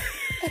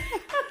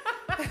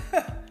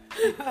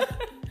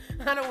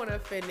 I don't want to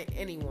offend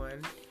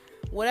anyone.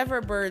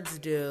 Whatever birds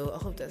do. I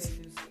hope that's.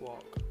 They do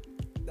squawk.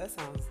 That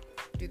sounds.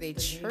 Do they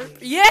chirp? demeaning.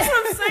 Yeah, that's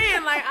what I'm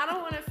saying. Like, I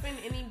don't want to offend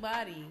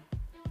anybody.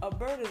 A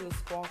bird is a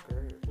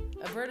squawker.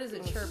 A bird is a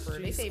chirper.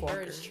 They she's say squawker.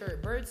 birds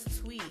chirp. Birds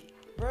tweet.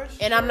 Birds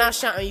And I'm chirp, not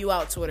shouting you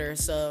out, Twitter,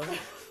 so.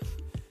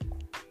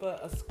 But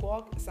a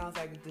squawk sounds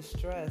like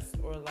distress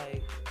or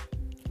like.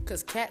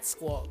 Because cats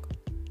squawk.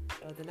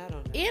 Then I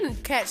don't know.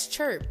 And cats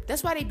chirp.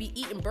 That's why they be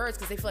eating birds,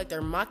 because they feel like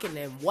they're mocking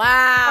them. Wow.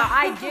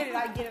 I get it.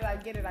 I get it. I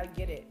get it. I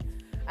get it.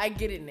 I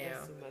get it now.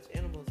 That's too much.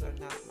 Animals are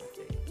not my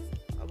thing.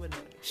 I wouldn't know.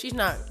 She's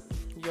not,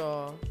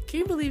 y'all. Can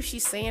you believe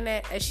she's saying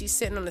that as she's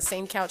sitting on the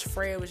same couch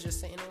Freya was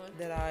just sitting on?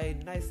 That I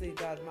nicely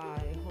got my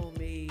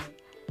homemade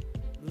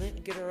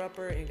lint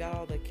getter-upper and got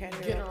all the cat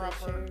hair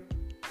Getter-upper.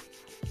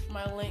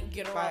 My link,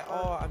 get her By up.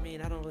 all, I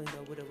mean, I don't really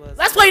know what it was.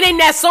 That's why you named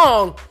that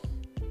song.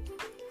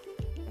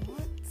 What?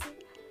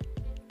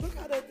 Look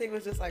how that thing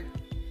was just like.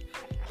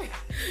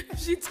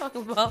 She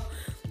talking about,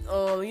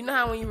 you know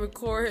how when you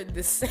record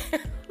the sound,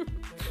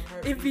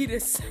 it be the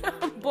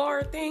sound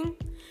bar thing,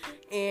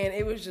 and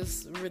it was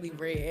just really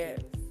rare.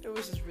 It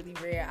was just really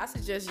rare. I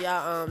suggest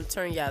y'all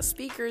turn y'all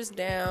speakers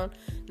down,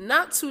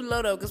 not too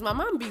low though, cause my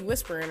mom be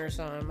whispering or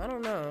something. I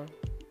don't know.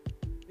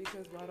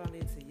 Because why do I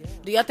need to yell?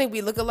 Do y'all think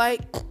we look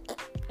alike?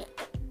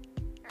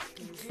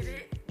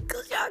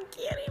 Cause y'all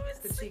can't even It's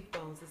the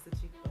cheekbones. It's the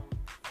cheekbones.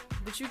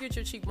 But you get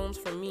your cheekbones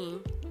from me.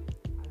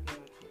 I get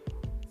my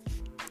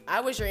cheekbones. I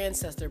was your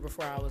ancestor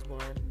before I was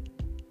born.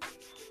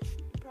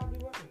 You probably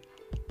weren't.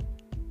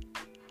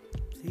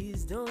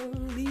 Please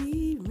don't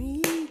leave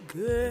me,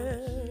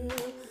 girl.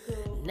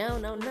 No,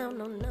 no, no,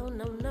 no, no,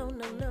 no, no,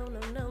 no, no, no,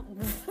 no.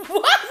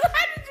 What?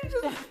 Why did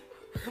you just?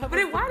 But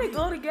then why they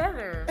go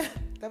together?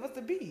 That was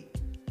the beat.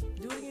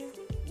 Do it again.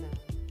 No.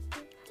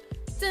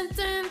 Dun,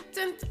 dun,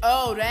 dun.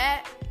 Oh,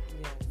 that.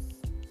 Yes.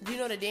 Do you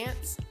know the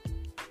dance?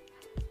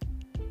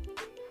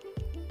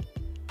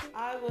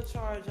 I will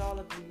charge all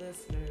of you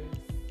listeners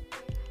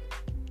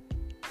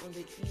on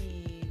the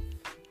eve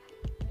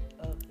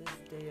of this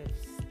day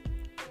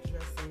of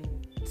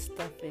dressing,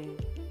 stuffing.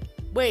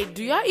 Wait,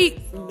 do y'all eat?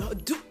 No,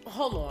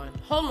 hold on.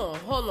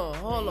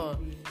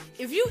 Baby.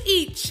 If you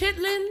eat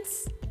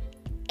chitlins,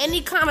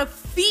 any kind of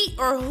feet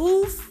or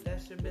hoof,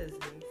 That's your business.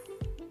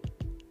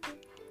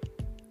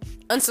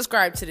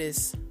 unsubscribe to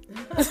this.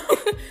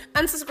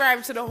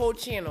 Unsubscribe to the whole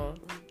channel.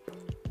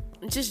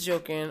 I'm just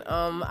joking.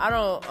 I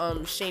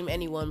don't shame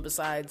anyone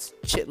besides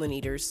chitlin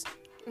eaters.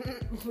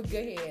 Go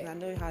ahead. I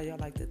know how y'all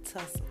like to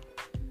tussle.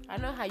 I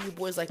know how you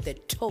boys like to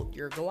tote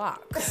your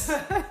Glocks.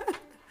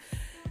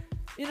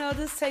 You know,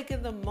 just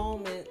taking the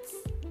moments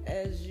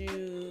as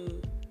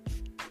you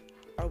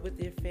are with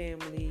your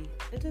family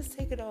and just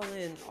take it all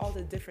in, all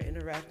the different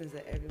interactions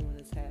that everyone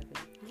is having.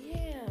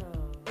 Yeah.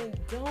 And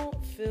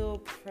don't feel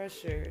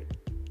pressured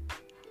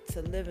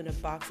to live in a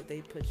box that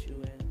they put you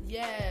in.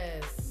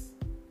 Yes.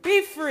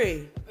 Be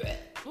free.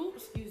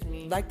 Oops, excuse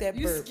me. Like that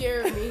You burp.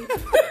 scared me.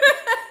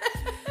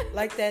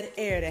 Like that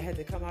air that had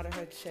to come out of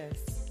her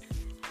chest.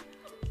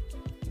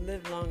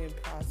 Live long and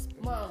prosper.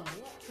 Mom,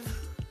 what?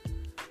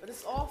 But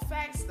it's all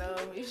facts, though.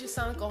 You just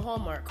sound like a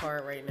Hallmark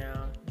card right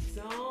now.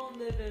 Don't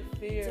live in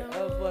fear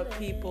of what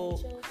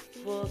people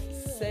will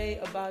say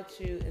about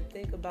you and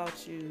think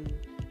about you,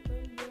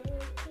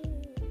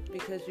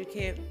 because you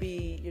can't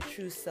be your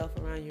true self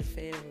around your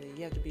family.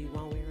 You have to be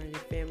one way around your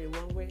family,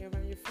 one way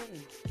around your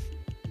friends.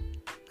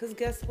 Because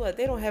guess what?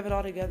 They don't have it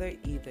all together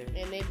either.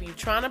 And they be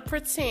trying to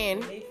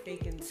pretend, They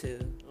faking too.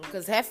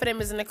 because half of them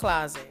is in the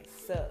closet.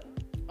 So,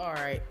 All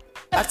right.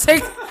 I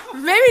take,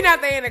 maybe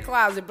not they in the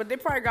closet, but they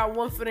probably got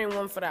one foot in,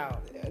 one foot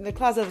out. in the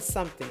closet of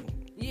something.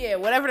 Yeah,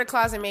 whatever the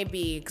closet may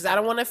be, because I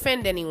don't want to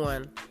offend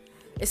anyone.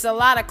 It's a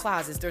lot of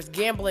closets. There's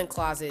gambling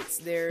closets.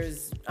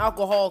 There's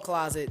alcohol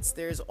closets.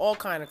 There's all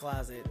kind of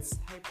closets.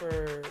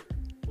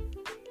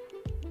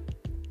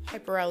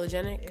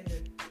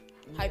 Hyperallergenic?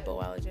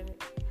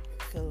 Hypoallergenic?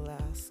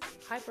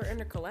 Hyper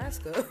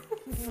intercalaska.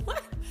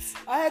 What?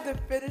 I had to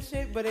finish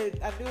it, but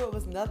I knew it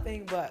was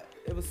nothing, but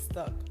it was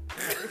stuck.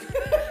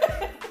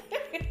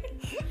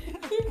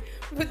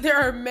 But there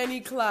are many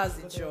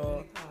closets,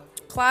 y'all.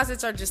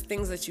 Closets are just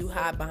things that you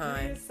hide Do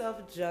behind.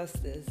 yourself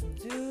justice.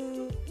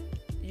 Do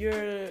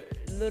your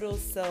little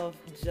self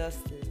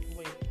justice.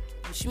 Wait,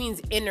 she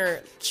means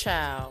inner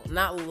child,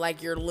 not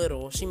like you're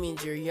little. She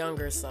means your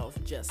younger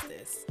self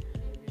justice.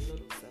 Your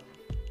little self.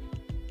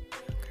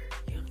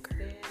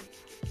 Younger.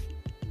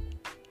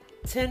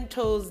 Stand 10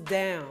 toes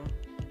down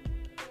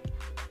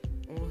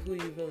on who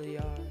you really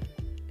are.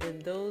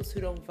 And those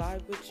who don't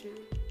vibe with you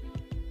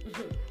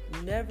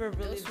never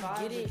really Those who vibe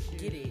get it, with you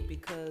get it.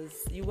 because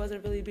you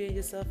wasn't really being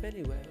yourself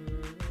anyway.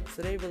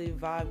 So they really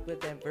vibe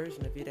with that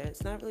version of you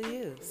that's not really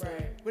you. So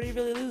Right. what are you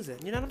really losing?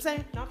 You know what I'm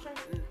saying? No, I'm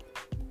saying?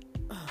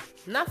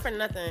 Not for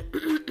nothing.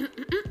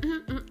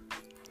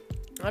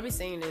 I'll be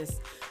saying this.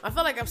 I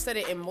feel like I've said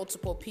it in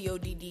multiple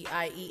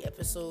PODDIE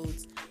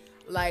episodes.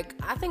 Like,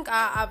 I think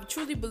I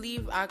truly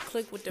believe I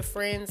click with the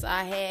friends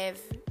I have.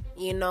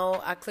 You know,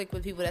 I click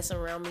with people that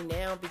surround me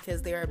now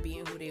because they are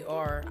being who they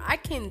are. I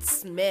can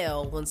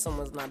smell when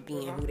someone's not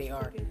being who they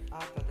are. I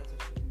thought that's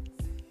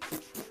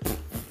what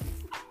you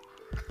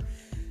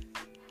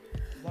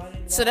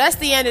So that's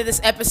the end of this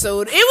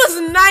episode. It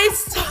was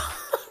nice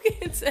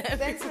talking to everyone.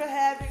 Thanks for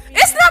having me.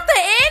 It's not the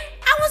end.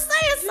 I was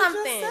saying You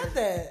something. just said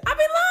that. I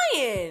be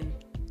lying.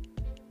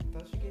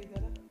 Thought you gave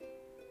that up.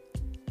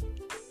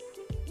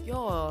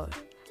 Y'all,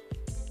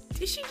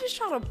 did she just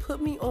try to put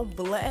me on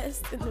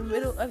blast in the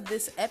middle of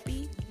this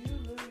epi? You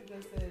literally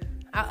just said.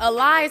 A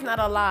lie is not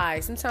a lie.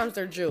 Sometimes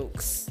they're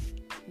jokes.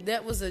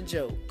 That was a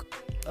joke.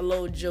 A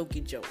little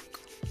jokey joke.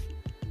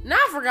 Now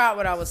I forgot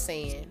what I was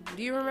saying.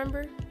 Do you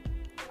remember?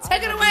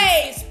 Take it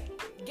away,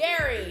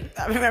 Gary.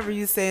 I remember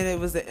you saying it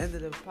was the end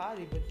of the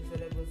party, but you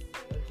said it was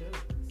a joke.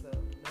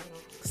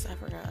 So, I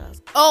forgot.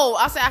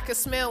 I said I could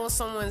smell when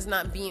someone's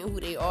not being who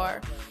they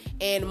are.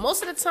 And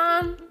most of the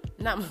time,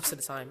 not most of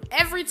the time,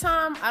 every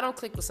time I don't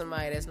click with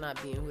somebody that's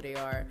not being who they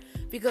are.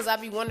 Because I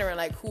be wondering,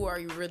 like, who are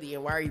you really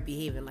and why are you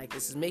behaving like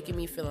this? It's making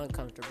me feel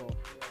uncomfortable.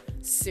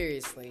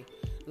 Seriously.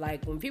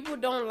 Like, when people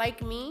don't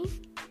like me,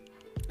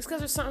 it's because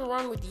there's something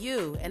wrong with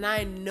you. And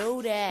I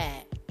know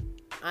that.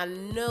 I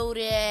know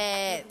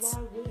that. Why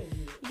wouldn't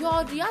you?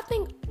 Y'all, do you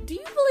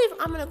believe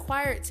I'm an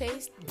acquired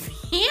taste?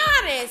 Be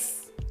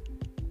honest.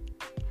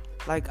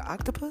 Like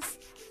octopus?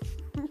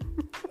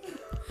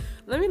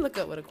 Let me look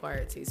up what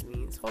acquired taste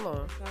means. Hold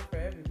on. It's not for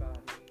everybody.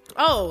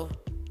 Oh,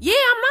 yeah,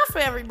 I'm not for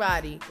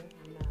everybody.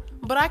 Definitely not.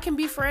 But I can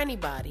be for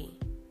anybody.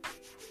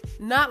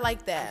 Not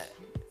like that.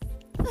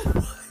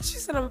 She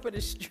said I'm for the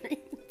streets.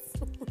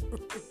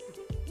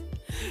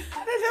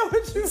 I didn't know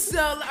what you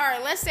So, all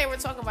right, let's say we're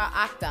talking about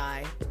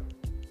octi.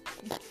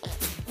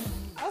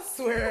 I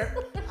swear.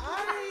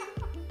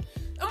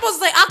 I'm supposed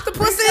to say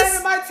octopuses?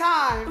 Resetting my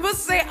time. I'm supposed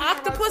to say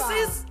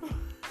octopuses?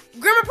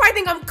 Grandma probably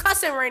think I'm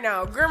cussing right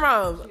now.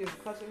 Grandma. She is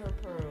clutching her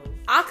pearls.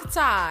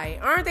 Octi.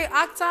 Aren't they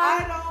octi?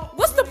 I don't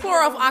What's the really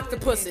plural of know what it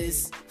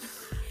octopuses?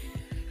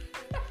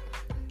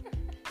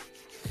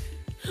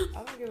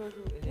 I don't give a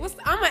who it is.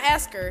 I'm going to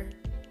ask her.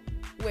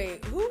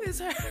 Wait, who is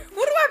her?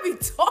 What do I be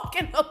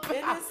talking about? It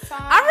is time.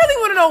 I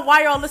really want to know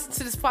why y'all listen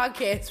to this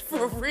podcast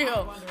for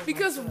real. wondering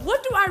Because myself.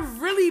 what do I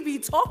really be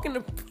talking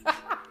about?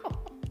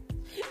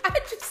 I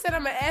just said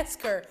I'm going to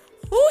ask her.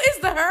 Who is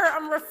the her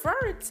I'm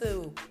referring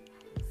to?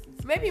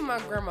 Maybe my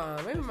grandma.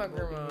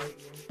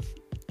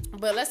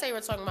 But let's say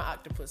we're talking about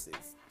octopuses.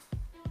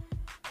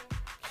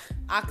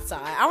 Octi.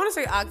 I want to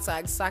say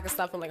octi so I can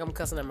stop feeling like I'm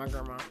cussing at my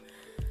grandma.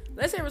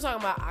 Let's say we're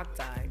talking about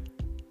octi.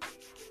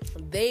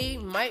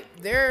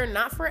 They're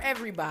not for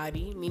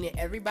everybody, meaning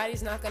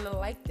everybody's not going to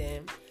like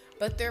them,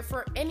 but they're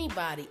for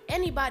anybody.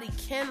 Anybody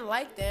can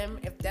like them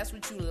if that's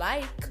what you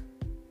like.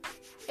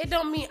 It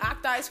don't mean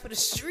octi is for the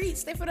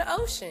streets, they for the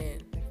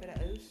ocean. For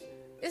the ocean.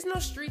 There's no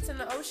streets in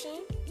the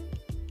ocean.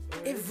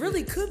 It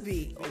really could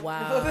be.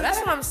 Wow. That's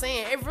what I'm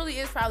saying. It really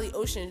is probably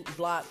ocean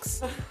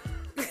blocks.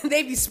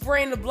 They be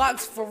spraying the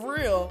blocks for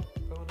real.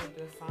 Going up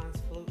there,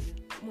 signs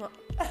floating.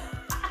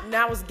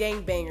 Now it's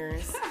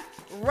gangbangers.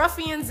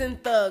 Ruffians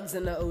and thugs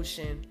in the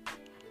ocean.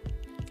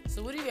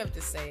 So what do you have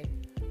to say?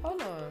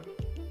 Hold on.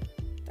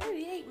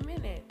 38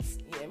 minutes.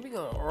 Yeah, we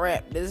gonna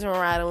wrap this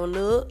right on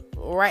up.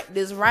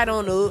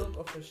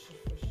 Oh,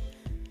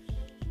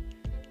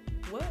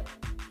 What?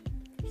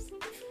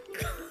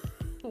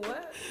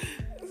 What?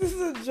 Is this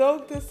a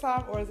joke this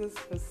time or is this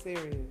for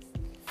serious?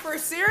 For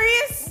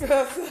serious?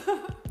 Because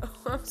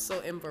I'm so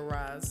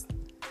embarrassed.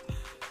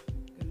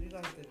 we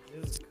like to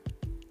joke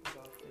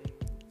about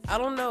things. I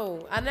don't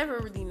know. I never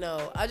really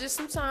know. I just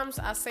sometimes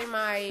I say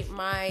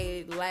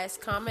my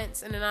last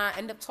comments and then I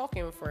end up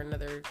talking for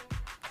another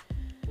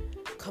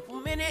couple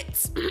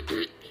minutes.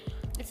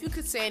 If you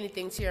could say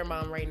anything to your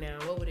mom right now,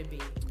 what would it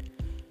be?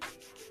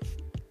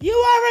 You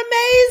are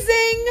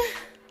amazing.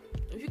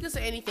 If you could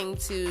say anything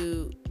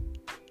to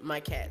my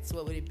cats,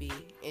 what would it be?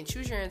 And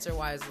choose your answer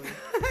wisely.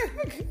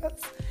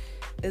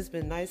 It's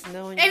been nice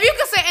knowing you. If you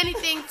could say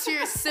anything to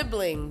your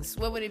siblings,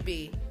 what would it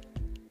be?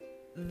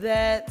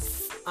 That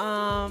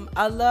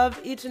I love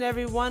each and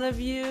every one of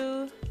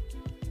you,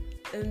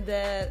 and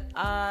that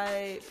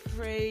I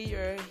pray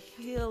your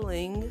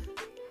healing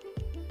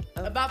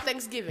About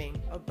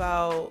Thanksgiving.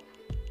 about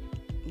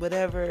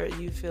whatever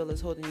you feel is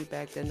holding you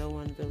back that no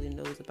one really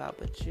knows about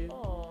but you.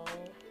 Oh,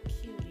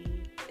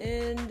 cutie.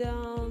 And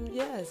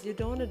yes, you're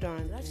doing a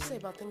darn Did I just say thing.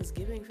 about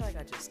Thanksgiving? I feel like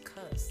I just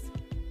cussed.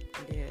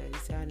 Yeah, you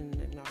see, I didn't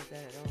acknowledge that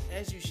at all.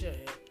 As you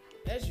shouldn't.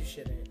 As you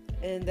shouldn't.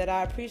 And that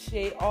I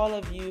appreciate all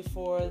of you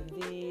for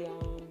the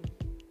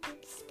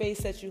space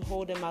that you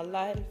hold in my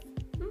life.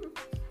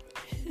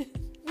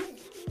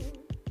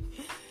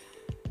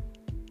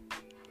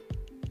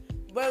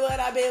 But what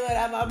I mean, what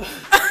I'm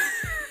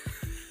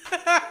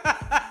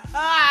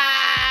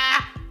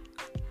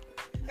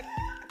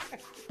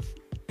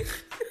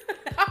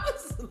I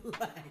was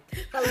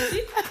like, oh,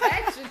 she's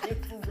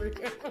passionate for real.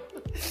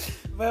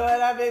 But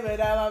what I mean,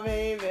 what I'm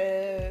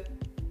baby.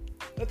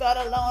 The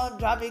thought alone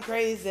drive me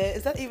crazy.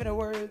 Is that even a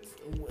word?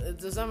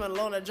 Does someone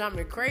alone that drive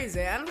me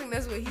crazy? I don't think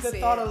that's what he The said.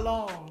 thought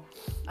alone.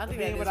 I think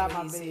being that's without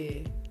what my he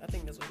baby. said. I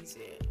think that's what he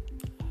said.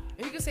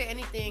 If you could say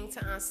anything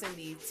to Aunt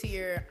Cindy, to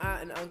your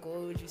aunt and uncle,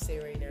 what would you say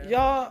right now?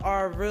 Y'all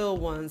are real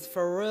ones.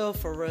 For real,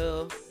 for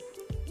real.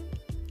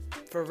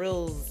 for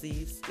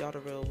realsies. Y'all the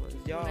real ones.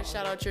 You Y'all want to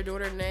shout out your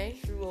daughter, Nay?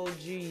 true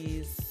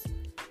OGs.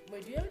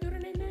 Wait, do you have a daughter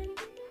named Nay?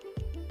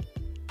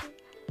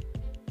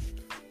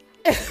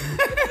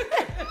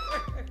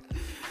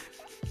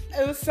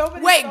 It was so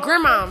many. Wait, songs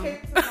Grandma. that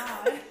came to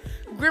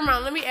mind. Grandma,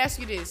 let me ask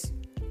you this.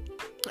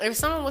 If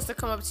someone was to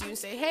come up to you and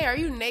say, hey, are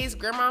you Nay's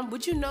grandma?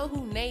 Would you know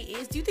who Nay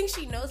is? Do you think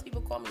she knows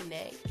people call me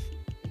Nay?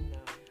 No,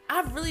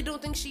 I really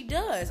don't think she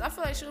does. I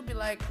feel like she'll be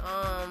like,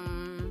 I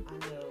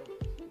know.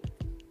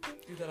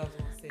 You thought I was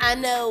gonna say I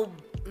that. know.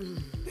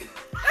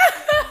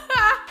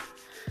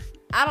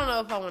 I don't know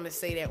if I want to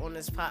say that on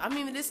this pod. I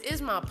mean, this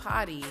is my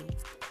potty.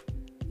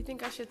 You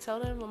think I should tell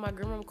them what my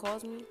grandma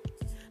calls me?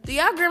 Do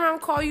y'all grandma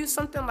call you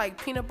something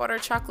like peanut butter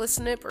chocolate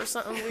snip or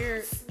something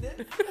weird?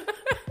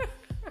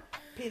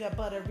 Peanut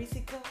butter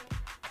Reese cup.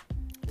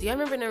 Do y'all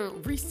remember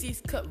them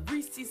Reese's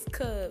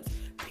Cups,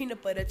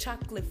 peanut butter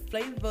chocolate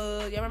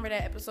flavor? Y'all remember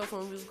that episode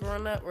when we was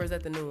growing up, or is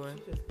that the new one?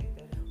 You just made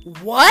that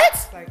up.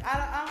 What? Like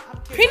I'm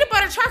kidding. Peanut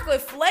butter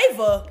chocolate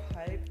flavor?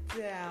 Pipe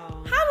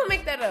down. How am I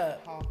make that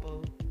up?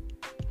 Harpo.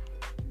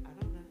 I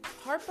don't know.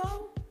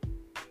 Harpo?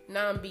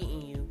 Now I'm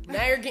beating you.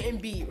 Now you're getting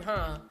beat,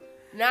 huh?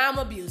 Now I'm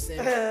abusive.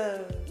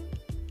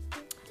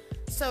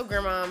 So,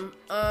 Grandma,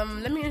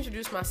 let me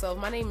introduce myself.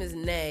 My name is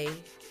Nay.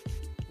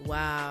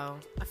 Wow.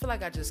 I feel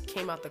like I just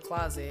came out the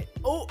closet.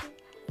 Oh.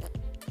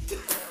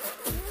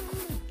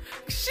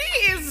 She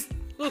is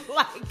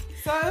like...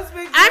 So it's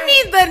been great. I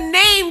mean the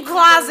name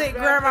closet,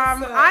 Grandma. Wrap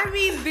this up. I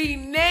mean the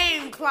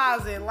name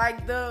closet.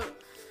 Like the...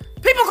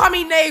 People call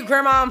me Nay,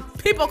 Grandma.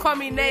 People call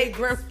me Nay,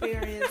 Grandma.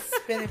 Experience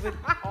spending with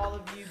all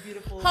of you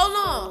beautiful Hold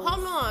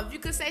souls. on. If you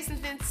could say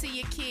something to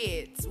your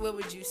kids, what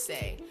would you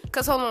say?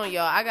 Because hold on,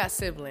 y'all. I got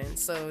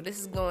siblings. So this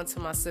is going to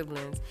my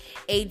siblings.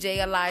 AJ,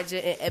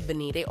 Elijah, and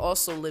Ebony. They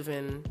also live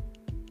in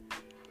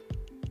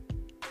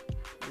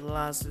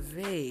Las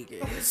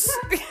Vegas.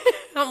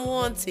 I'm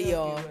on to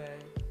y'all. Anyway,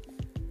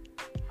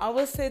 I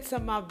would say to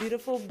my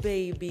beautiful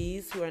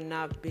babies who are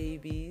not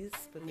babies.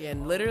 But Yeah,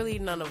 literally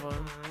none of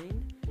them.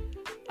 mine.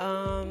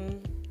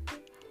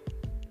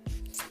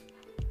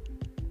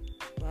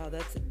 Wow,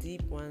 that's a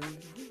deep one.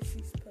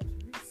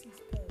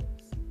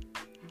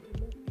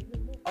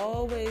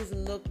 Always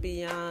look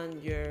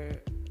beyond your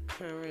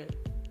current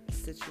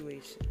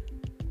situation.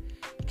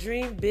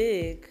 Dream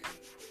big,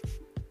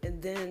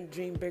 and then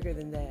dream bigger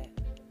than that.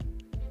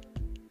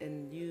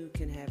 And you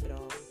can have it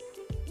all.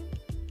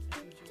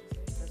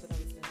 That's what I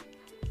would say.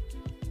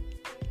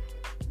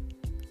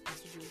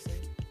 That's what you would say?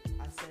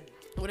 I said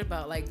it. What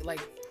about like?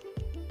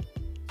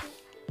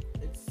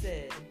 It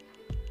said.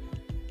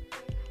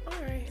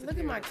 All right, look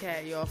at my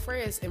cat, y'all.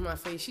 Freya's in my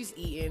face. She's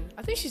eating.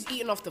 I think she's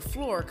eating off the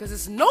floor because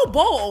there's no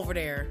bowl over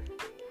there.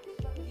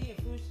 Eating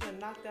food she done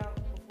knocked out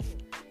before.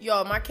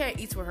 Y'all, my cat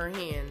eats with her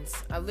hands.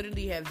 I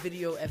literally have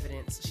video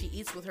evidence. She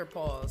eats with her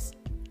paws.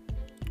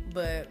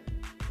 But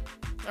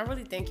I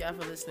really thank y'all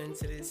for listening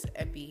to this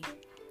epi.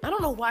 I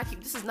don't know why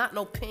this is not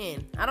no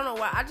pen. I don't know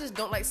why. I just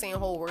don't like saying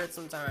whole words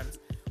sometimes.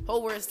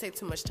 Whole words take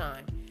too much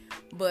time.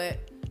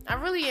 But I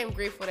really am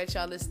grateful that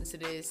y'all listen to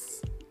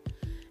this.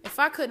 If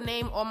I could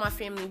name all my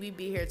family, we'd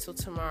be here till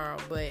tomorrow.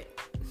 But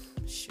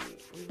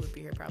shoot, we would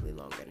be here probably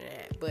longer than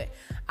that. But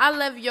I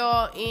love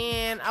y'all,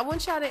 and I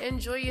want y'all to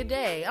enjoy your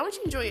day. I want you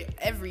to enjoy it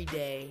every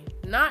day,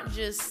 not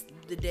just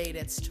the day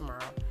that's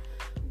tomorrow.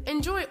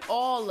 Enjoy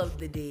all of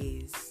the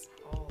days.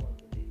 All of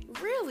the days.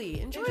 Really,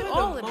 enjoy Enjoy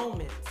all the of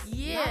moments.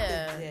 Yeah.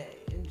 Not the day.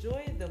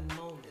 Enjoy the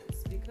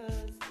moments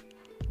because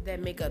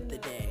that make up the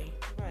day.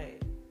 Right.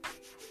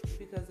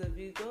 Because if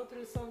you go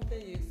through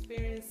something, you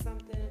experience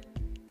something,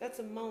 that's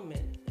a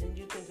moment. And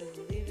you can just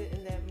leave it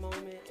in that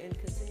moment and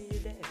continue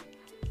your day.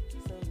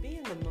 So be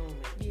in the moment.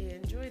 Yeah,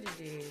 enjoy the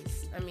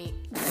days. I mean,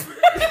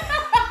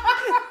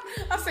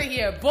 I say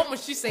yeah, but when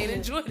she's saying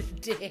enjoy the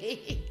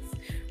days,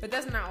 but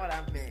that's not what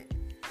I meant.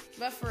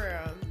 But for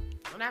real,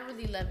 and I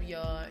really love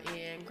y'all.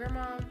 And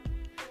Grandma,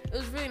 it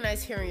was really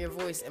nice hearing your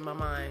voice in my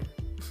mind.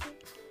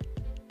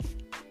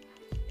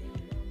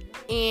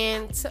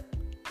 And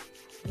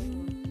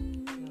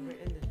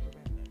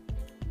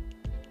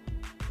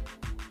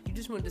you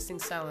just wanted to sing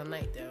Silent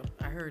Night, though.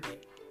 I heard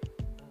it.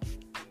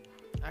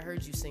 I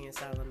heard you singing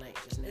Silent Night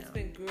just now. It's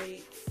been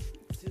great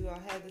to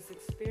have this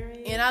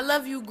experience. And I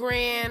love you,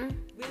 Gran.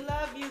 We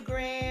love you,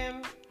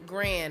 Gran.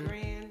 Gran.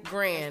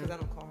 Because I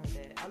don't call her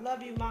that. I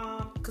love you,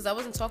 Mom. Because I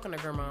wasn't talking to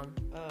Grandma.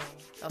 Oh.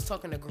 I was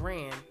talking to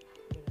Gran.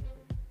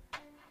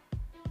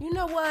 You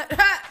know what?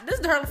 This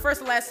is her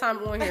first and last time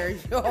on here,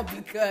 y'all,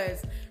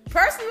 because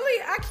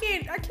personally, I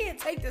can't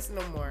take this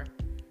no more.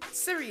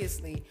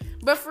 Seriously.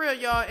 But for real,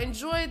 y'all,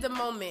 enjoy the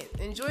moment.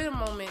 Enjoy the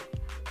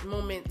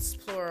moments,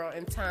 plural,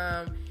 in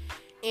time.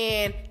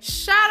 And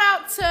shout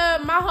out to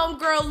my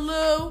homegirl,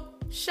 Lou.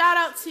 Shout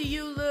out to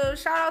you, Lou.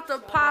 Shout out to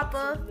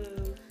Papa.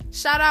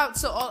 Shout out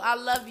to all. I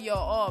love y'all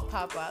all,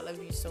 Papa. I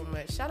love you so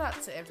much. Shout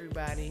out to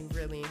everybody,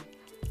 really.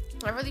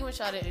 I really want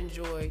y'all to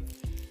enjoy.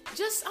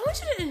 I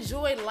want you to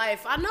enjoy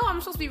life. I know I'm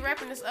supposed to be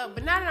wrapping this up,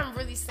 but now that I'm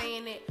really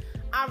saying it,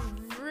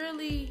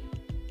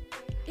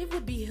 it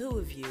would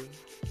behoove you.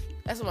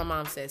 That's what my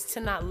mom says, to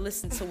not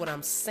listen to what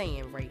I'm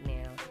saying right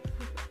now.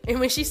 And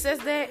when she says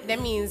that,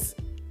 that means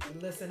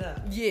Listen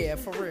up. yeah,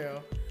 for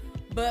real.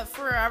 But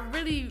I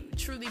really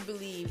truly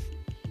believe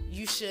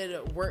you should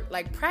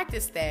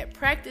practice that.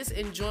 Practice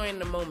enjoying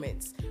the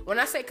moments. When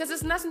I say, because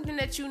it's not something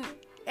that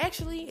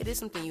it is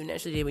something you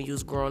naturally did when you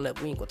was growing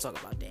up. We ain't gonna talk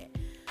about that.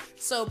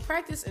 So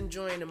practice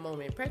enjoying the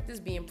moment. Practice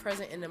being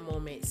present in the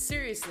moment.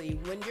 Seriously,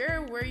 when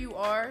you're where you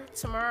are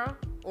tomorrow,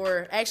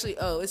 or actually,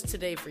 it's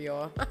today for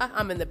y'all.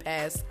 I'm in the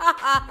past.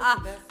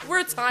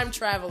 We're time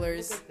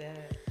travelers. Look at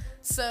that.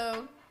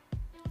 So,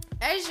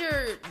 as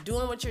you're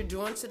doing what you're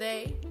doing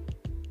today,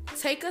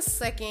 take a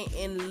second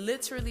and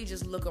literally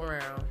just look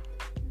around.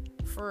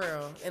 For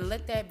real. And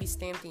let that be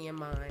stamped in your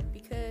mind.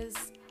 Because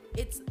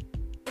it's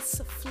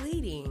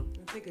fleeting.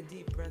 And take a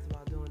deep breath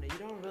while doing it. You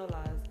don't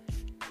realize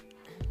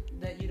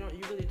that you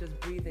really just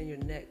breathe in your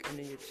neck and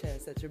in your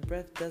chest. That your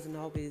breath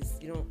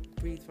you don't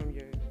breathe from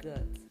your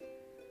guts.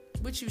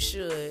 But you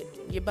should.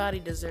 Your body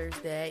deserves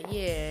that.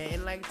 Yeah.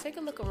 And take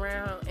a look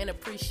around and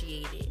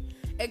appreciate it.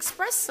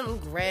 Express some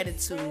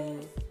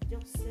gratitude.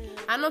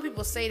 I know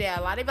people say that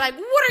a lot. They be like,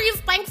 what are you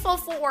thankful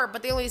for?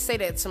 But they only say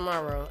that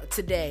tomorrow.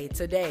 Today.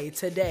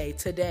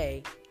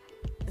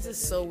 This is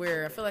so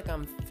weird. I feel like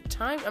I'm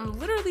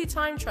literally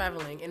time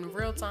traveling in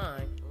real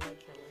time.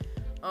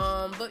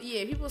 But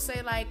yeah, people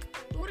say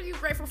what are you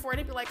grateful for?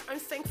 They be like, I'm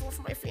thankful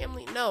for my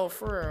family. No,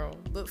 for real.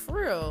 But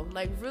for real,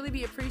 really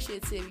be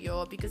appreciative,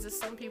 y'all, because there's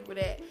some people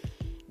that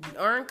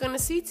aren't gonna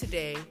see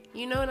today.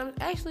 You know what I'm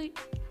actually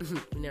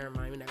never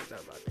mind, we're not gonna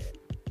talk about that.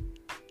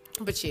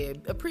 But yeah,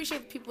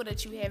 appreciate the people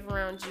that you have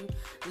around you.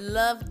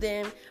 Love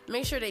them.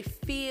 Make sure they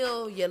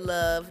feel your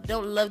love.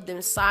 Don't love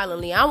them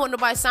silently. I don't want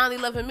nobody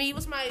silently loving me.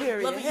 What's my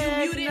loving you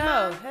muted?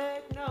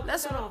 Heck no.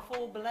 That's what on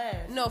full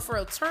blast. No, for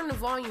real. Turn the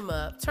volume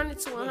up. Turn it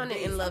to 100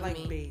 and love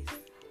me. Bass.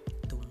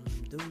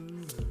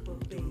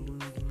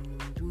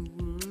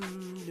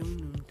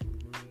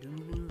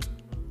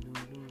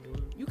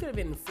 You could have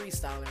been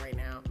freestyling right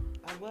now.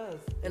 I was.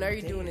 And all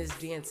you're doing is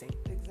dancing.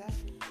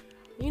 Exactly.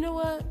 You know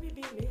what? Let me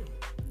be me.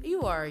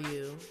 You are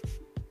you.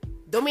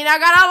 Don't mean I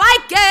gotta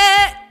like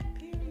it.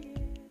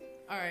 Period.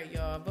 Alright,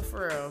 y'all. But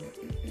for real.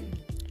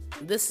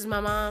 This is my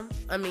mom.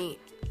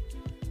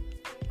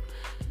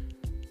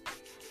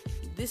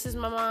 This is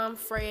my mom,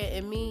 Freya,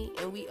 and me,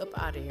 and we up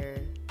out of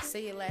here.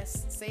 Say your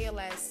last, see you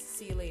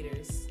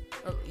laters.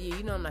 Yeah,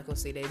 you know I'm not gonna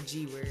say that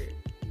G word.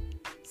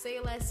 Say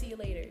your last, see you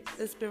laters.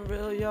 It's been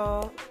real,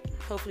 y'all.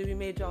 Hopefully we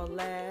made y'all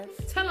laugh.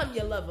 Tell them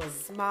you love them.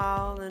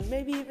 Smile, and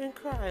maybe even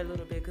cry a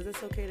little bit, because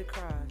it's okay to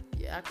cry.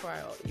 Yeah, I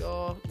cry,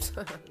 y'all.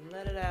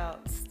 Let it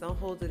out. Don't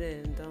hold it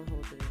in.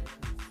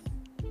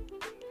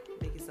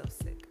 Make yourself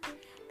sick.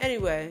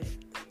 Anyway,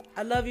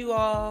 I love you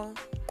all.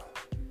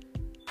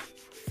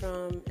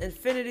 From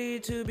infinity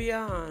to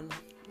beyond.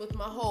 With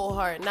my whole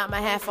heart, not my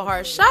half a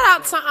heart. Shout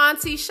out to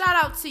Auntie.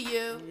 Shout out to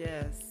you.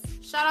 Yes.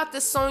 Shout out to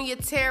Sonia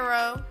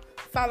Taro.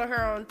 Follow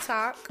her on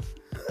TikTok.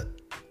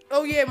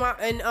 Oh yeah,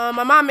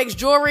 my mom makes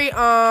jewelry.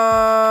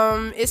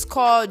 It's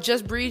called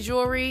Just Breathe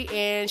Jewelry,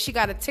 and she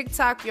got a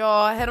TikTok,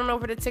 y'all. Head on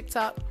over to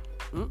TikTok.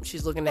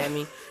 She's looking at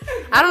me.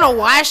 I don't know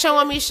why she's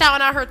showing me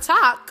shouting out her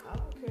talk. I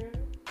don't care.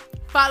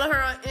 Follow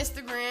her on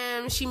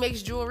Instagram. She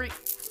makes jewelry.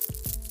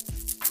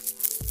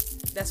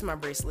 That's my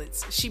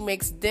bracelets. She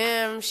makes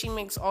them. She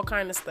makes all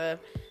kind of stuff.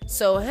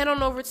 So head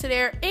on over to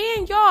there.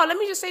 And y'all, let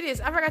me just say this.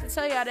 I forgot to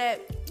tell y'all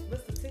that.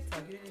 What's the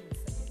TikTok? You didn't even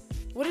say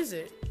it. What is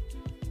it?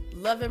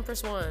 Love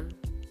Empress One.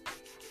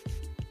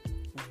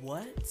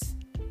 What?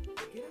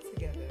 Get it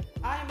together.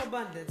 I am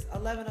abundance.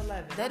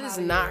 1111. That is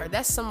not her.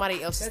 That's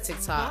somebody else's That's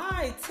TikTok.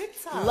 my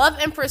TikTok. Love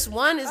Empress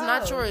One is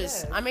not yours.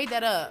 Yes. I made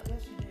that up.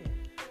 Yes, you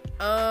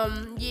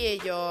did.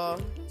 Yeah,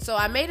 y'all. So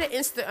I made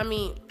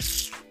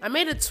I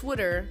made a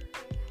Twitter.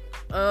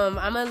 I'm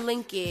gonna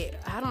link it.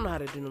 I don't know how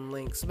to do them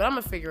links, but I'm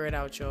gonna figure it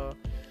out, y'all.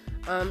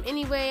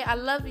 Anyway, I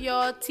love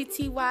y'all.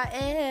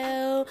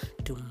 TTYL.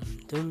 Dum,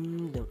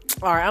 dum, dum.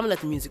 All right, I'm gonna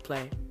let the music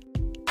play.